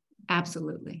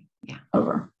 Absolutely. Yeah.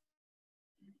 Over.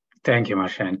 Thank you,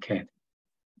 Marcia and Kate.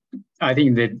 I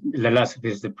think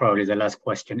that probably the last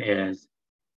question is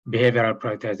behavioral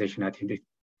prioritization. I think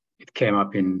it came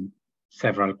up in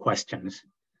several questions.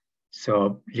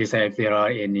 So Lisa, if there are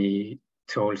any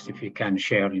tools, if you can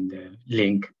share in the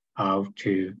link how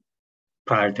to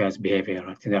prioritize behavior.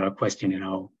 I think there are questions,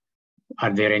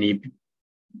 are there any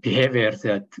behaviors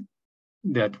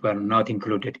that were not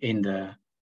included in the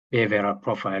behavioral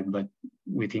profile, but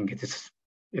we think it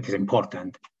is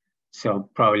important. So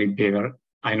probably behavior,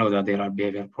 I know that there are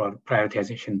behavior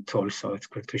prioritization tools, so it's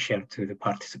good to share to the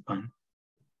participant.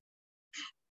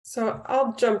 So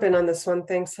I'll jump in on this one.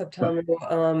 Thanks,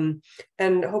 Heptamu.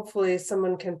 And hopefully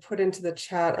someone can put into the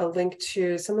chat a link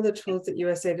to some of the tools that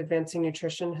USAID Advancing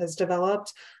Nutrition has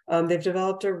developed. They've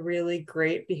developed a really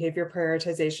great behavior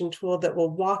prioritization tool that will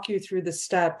walk you through the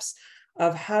steps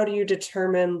of how do you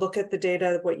determine, look at the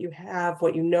data, what you have,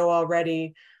 what you know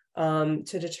already,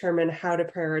 to determine how to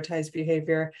prioritize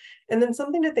behavior. And then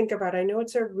something to think about, I know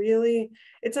it's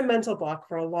a mental block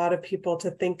for a lot of people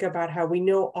to think about how we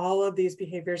know all of these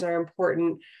behaviors are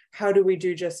important. How do we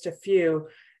do just a few?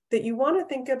 That you want to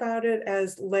think about it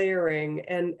as layering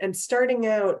and starting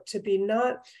out to be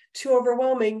not too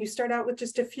overwhelming. You start out with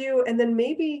just a few, and then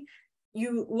maybe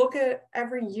you look at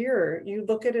every year, you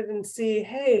look at it and see,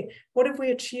 hey, what have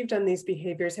we achieved on these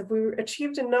behaviors? Have we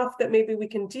achieved enough that maybe we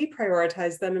can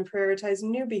deprioritize them and prioritize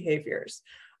new behaviors?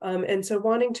 And so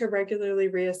wanting to regularly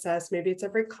reassess, maybe it's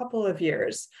every couple of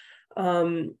years,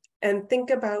 and think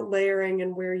about layering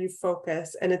and where you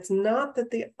focus. And it's not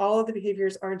that all of the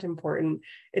behaviors aren't important.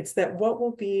 It's that what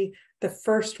will be the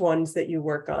first ones that you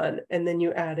work on, and then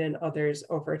you add in others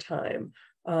over time.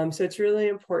 So it's really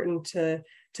important to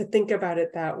think about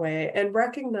it that way, and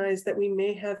recognize that we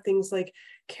may have things like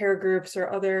care groups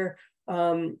or other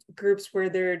groups where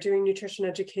they're doing nutrition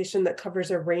education that covers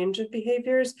a range of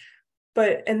behaviors,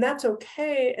 and that's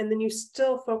okay. And then you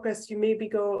still focus, you maybe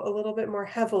go a little bit more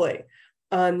heavily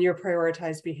on your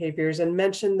prioritized behaviors and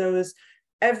mention those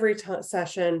every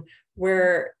session,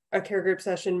 where a care group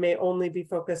session may only be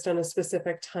focused on a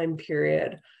specific time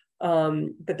period.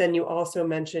 But then you also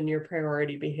mention your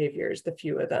priority behaviors, the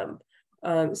few of them.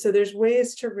 So there's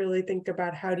ways to really think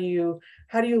about how do you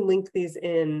link these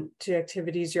in to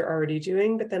activities you're already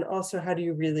doing, but then also how do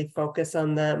you really focus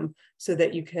on them so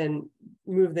that you can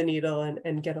move the needle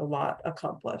and get a lot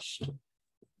accomplished.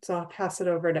 So I'll pass it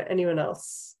over to anyone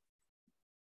else.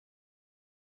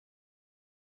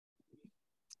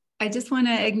 I just want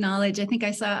to acknowledge, I think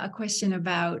I saw a question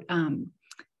about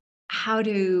how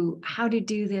to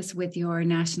do this with your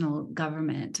national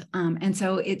government. And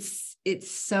so it's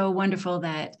so wonderful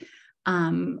that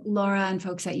Laura and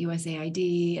folks at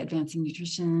USAID, Advancing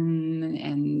Nutrition,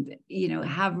 and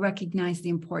have recognized the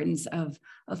importance of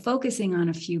focusing on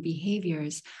a few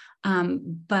behaviors.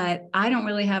 But I don't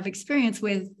really have experience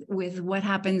with what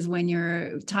happens when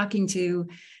you're talking to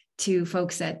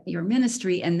folks at your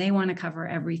ministry and they want to cover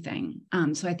everything.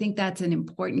 So I think that's an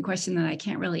important question that I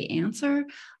can't really answer,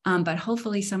 but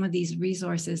hopefully some of these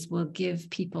resources will give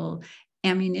people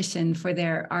ammunition for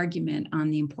their argument on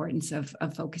the importance of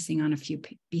focusing on a few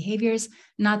behaviors.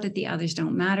 Not that the others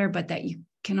don't matter, but that you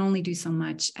can only do so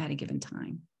much at a given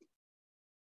time.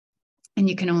 And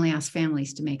you can only ask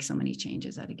families to make so many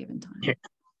changes at a given time.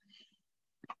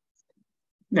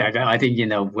 Yeah, I think,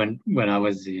 when I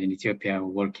was in Ethiopia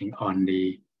working on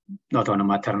not on a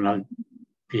maternal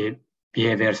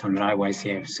behaviors on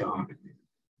IYCF, so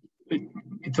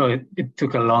it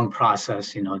took a long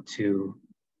process, to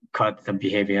cut the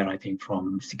behavior, I think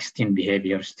from 16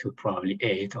 behaviors to probably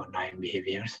 8 or 9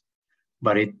 behaviors.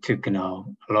 But it took, a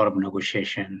lot of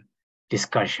negotiation,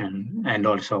 discussion, and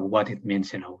also what it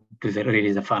means, do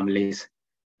the families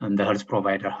and the health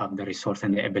provider have the resource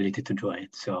and the ability to do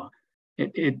it. So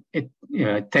it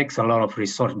takes a lot of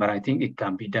resource, but I think it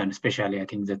can be done. Especially, I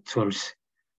think the tools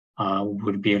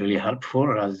would be really helpful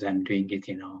rather than doing it,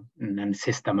 in a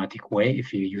systematic way.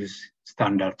 If you use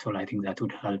standard tool, I think that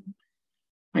would help,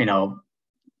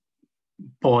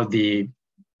 both the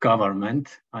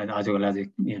government as well as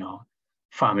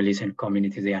families and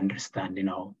communities. They understand,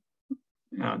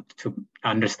 to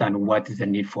understand what is the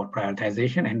need for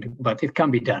prioritization, but it can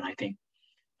be done, I think.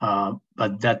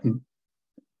 But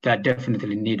that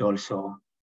definitely need also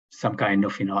some kind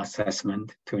of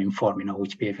assessment to inform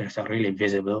which behaviors are really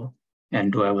visible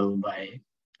and doable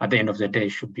at the end of the day,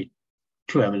 should be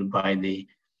doable by the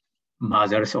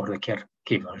mothers or the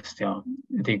caregivers. So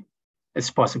I think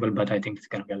it's possible, but I think it's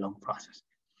going to be a long process.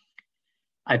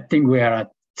 I think we are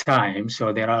at time,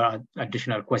 so there are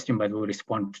additional questions, but we'll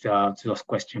respond to those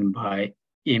questions by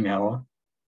email.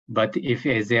 But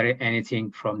is there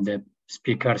anything from the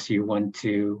speakers you want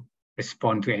to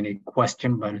respond to, any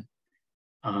question? But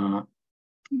do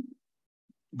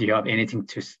you have anything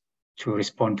to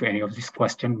respond to any of these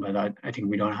questions? But I think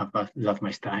we don't have that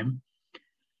much time.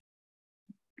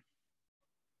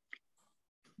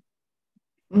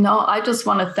 No, I just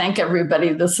want to thank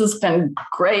everybody. This has been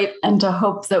great, and to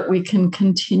hope that we can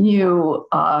continue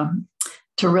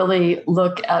to really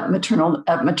look at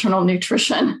maternal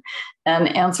nutrition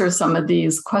and answer some of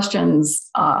these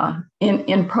questions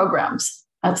in programs.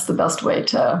 That's the best way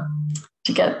to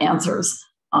get answers.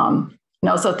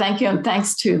 So thank you, and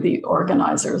thanks to the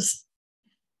organizers.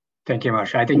 Thank you,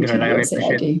 Marsha. I think I really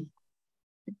appreciate.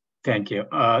 Thank you.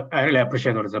 I really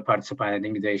appreciate all the participants. I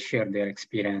think they share their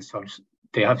experience also.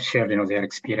 They have shared, their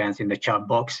experience in the chat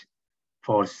box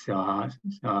for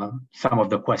some of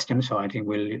the questions. So I think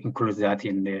we'll include that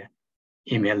in the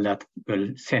email that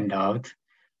we'll send out.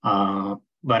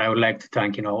 But I would like to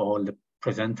thank, all the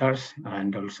presenters,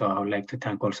 and also I would like to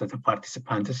thank also the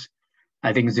participants.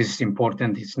 I think this is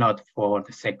important. It's not for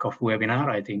the sake of webinar.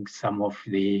 I think some of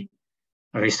the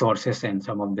resources and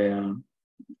some of the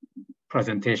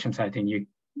presentations, I think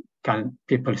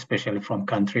people, especially from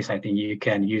countries, I think you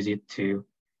can use it to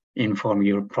inform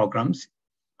your programs.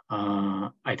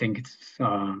 I think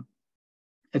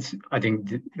I think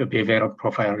the behavioral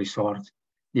profile resource,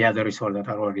 the other resources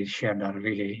that are already shared are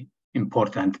really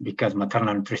important, because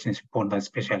maternal nutrition is important,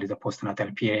 especially the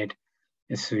postnatal period.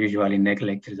 It's usually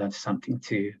neglected. That's something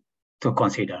to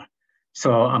consider.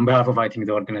 So on behalf of, I think,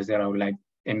 the organizer, I would like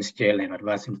MSGL and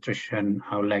Advanced Nutrition,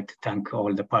 I would like to thank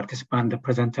all the participants, the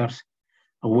presenters.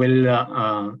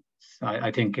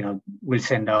 I think, we'll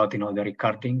send out, the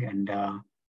recording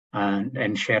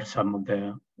and share some of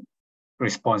the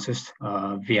responses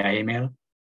via email.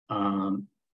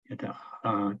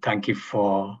 Thank you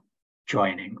for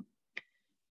joining.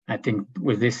 I think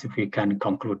with this, we can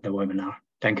conclude the webinar.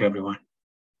 Thank you, everyone.